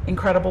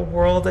 incredible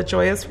world, a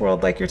joyous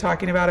world like you're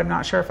talking about. I'm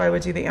not sure if I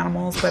would do the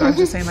animals, but I'm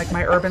just saying, like,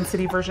 my urban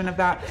city version of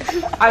that.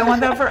 I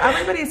want that for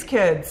everybody's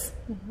kids.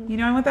 You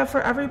know, I want that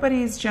for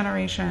everybody's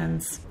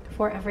generations.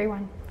 For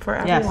everyone. For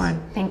everyone.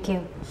 Yes. Thank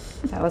you.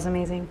 That was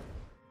amazing.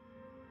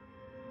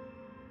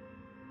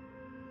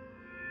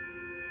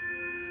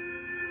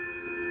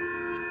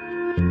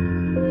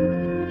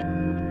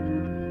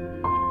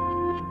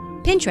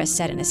 Pinterest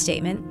said in a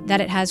statement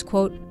that it has,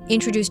 quote,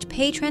 introduced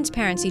pay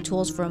transparency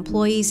tools for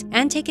employees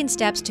and taken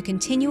steps to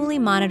continually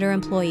monitor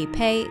employee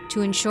pay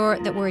to ensure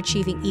that we're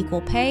achieving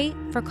equal pay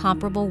for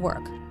comparable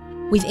work.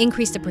 We've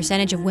increased the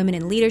percentage of women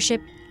in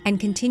leadership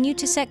and continue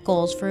to set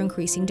goals for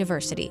increasing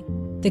diversity.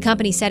 The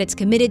company said it's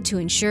committed to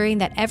ensuring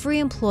that every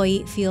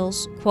employee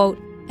feels, quote,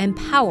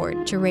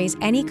 empowered to raise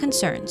any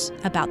concerns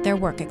about their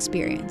work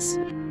experience.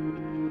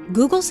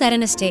 Google said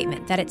in a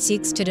statement that it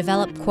seeks to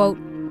develop, quote,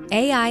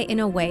 AI in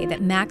a way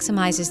that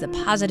maximizes the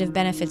positive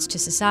benefits to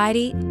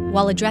society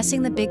while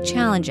addressing the big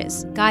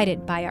challenges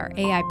guided by our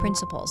AI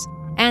principles,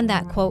 and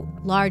that, quote,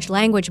 large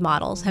language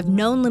models have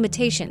known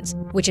limitations,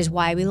 which is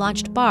why we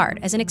launched Bard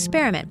as an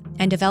experiment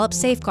and developed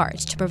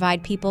safeguards to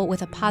provide people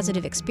with a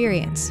positive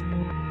experience.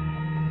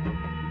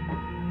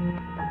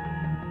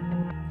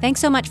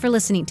 Thanks so much for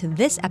listening to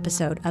this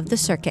episode of The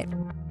Circuit.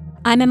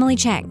 I'm Emily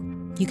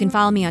Chang. You can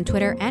follow me on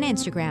Twitter and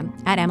Instagram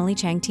at Emily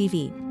Chang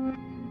TV.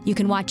 You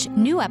can watch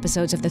new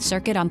episodes of The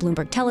Circuit on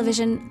Bloomberg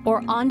Television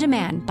or on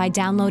demand by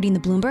downloading the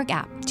Bloomberg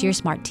app to your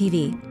smart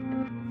TV.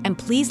 And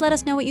please let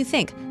us know what you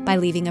think by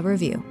leaving a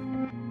review.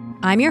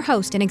 I'm your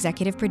host and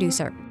executive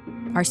producer.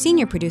 Our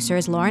senior producer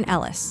is Lauren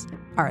Ellis.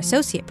 Our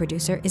associate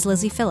producer is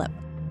Lizzie Phillip.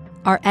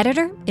 Our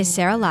editor is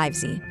Sarah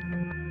Livesey.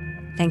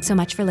 Thanks so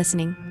much for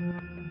listening.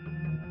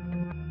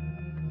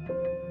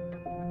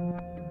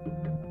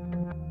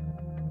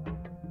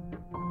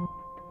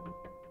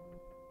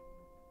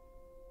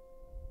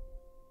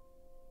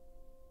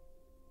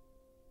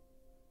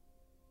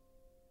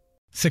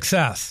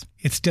 Success,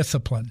 it's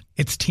discipline,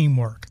 it's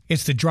teamwork.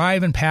 It's the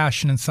drive and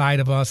passion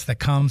inside of us that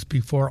comes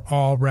before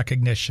all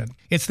recognition.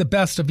 It's the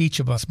best of each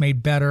of us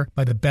made better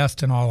by the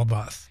best in all of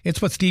us.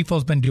 It's what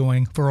Stifel's been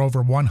doing for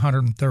over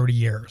 130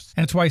 years.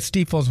 And it's why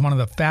Stifel is one of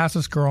the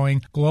fastest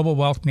growing global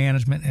wealth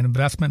management and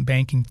investment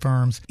banking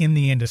firms in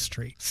the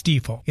industry.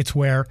 Stifel, it's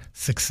where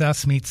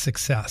success meets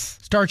success.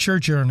 Start your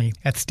journey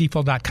at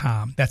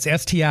stifel.com. That's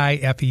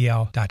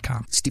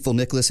STIFEL.com. Stifel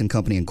Nicholas and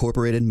Company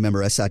Incorporated,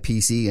 member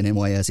SIPC and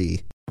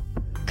NYSE.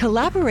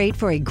 Collaborate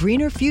for a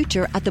greener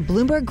future at the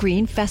Bloomberg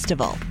Green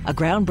Festival, a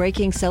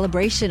groundbreaking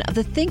celebration of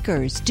the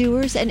thinkers,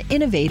 doers, and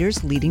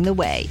innovators leading the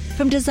way.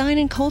 From design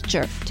and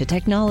culture to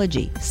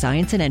technology,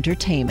 science, and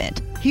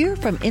entertainment. Hear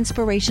from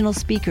inspirational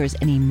speakers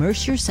and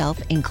immerse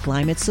yourself in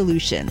climate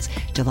solutions.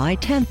 July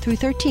 10th through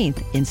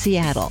 13th in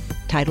Seattle.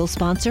 Title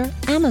sponsor,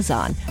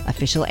 Amazon.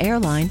 Official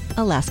airline,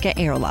 Alaska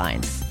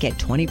Airlines. Get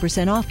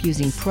 20% off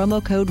using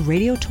promo code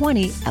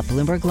radio20 at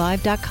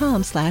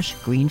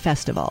BloombergLive.com/Green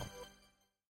Festival.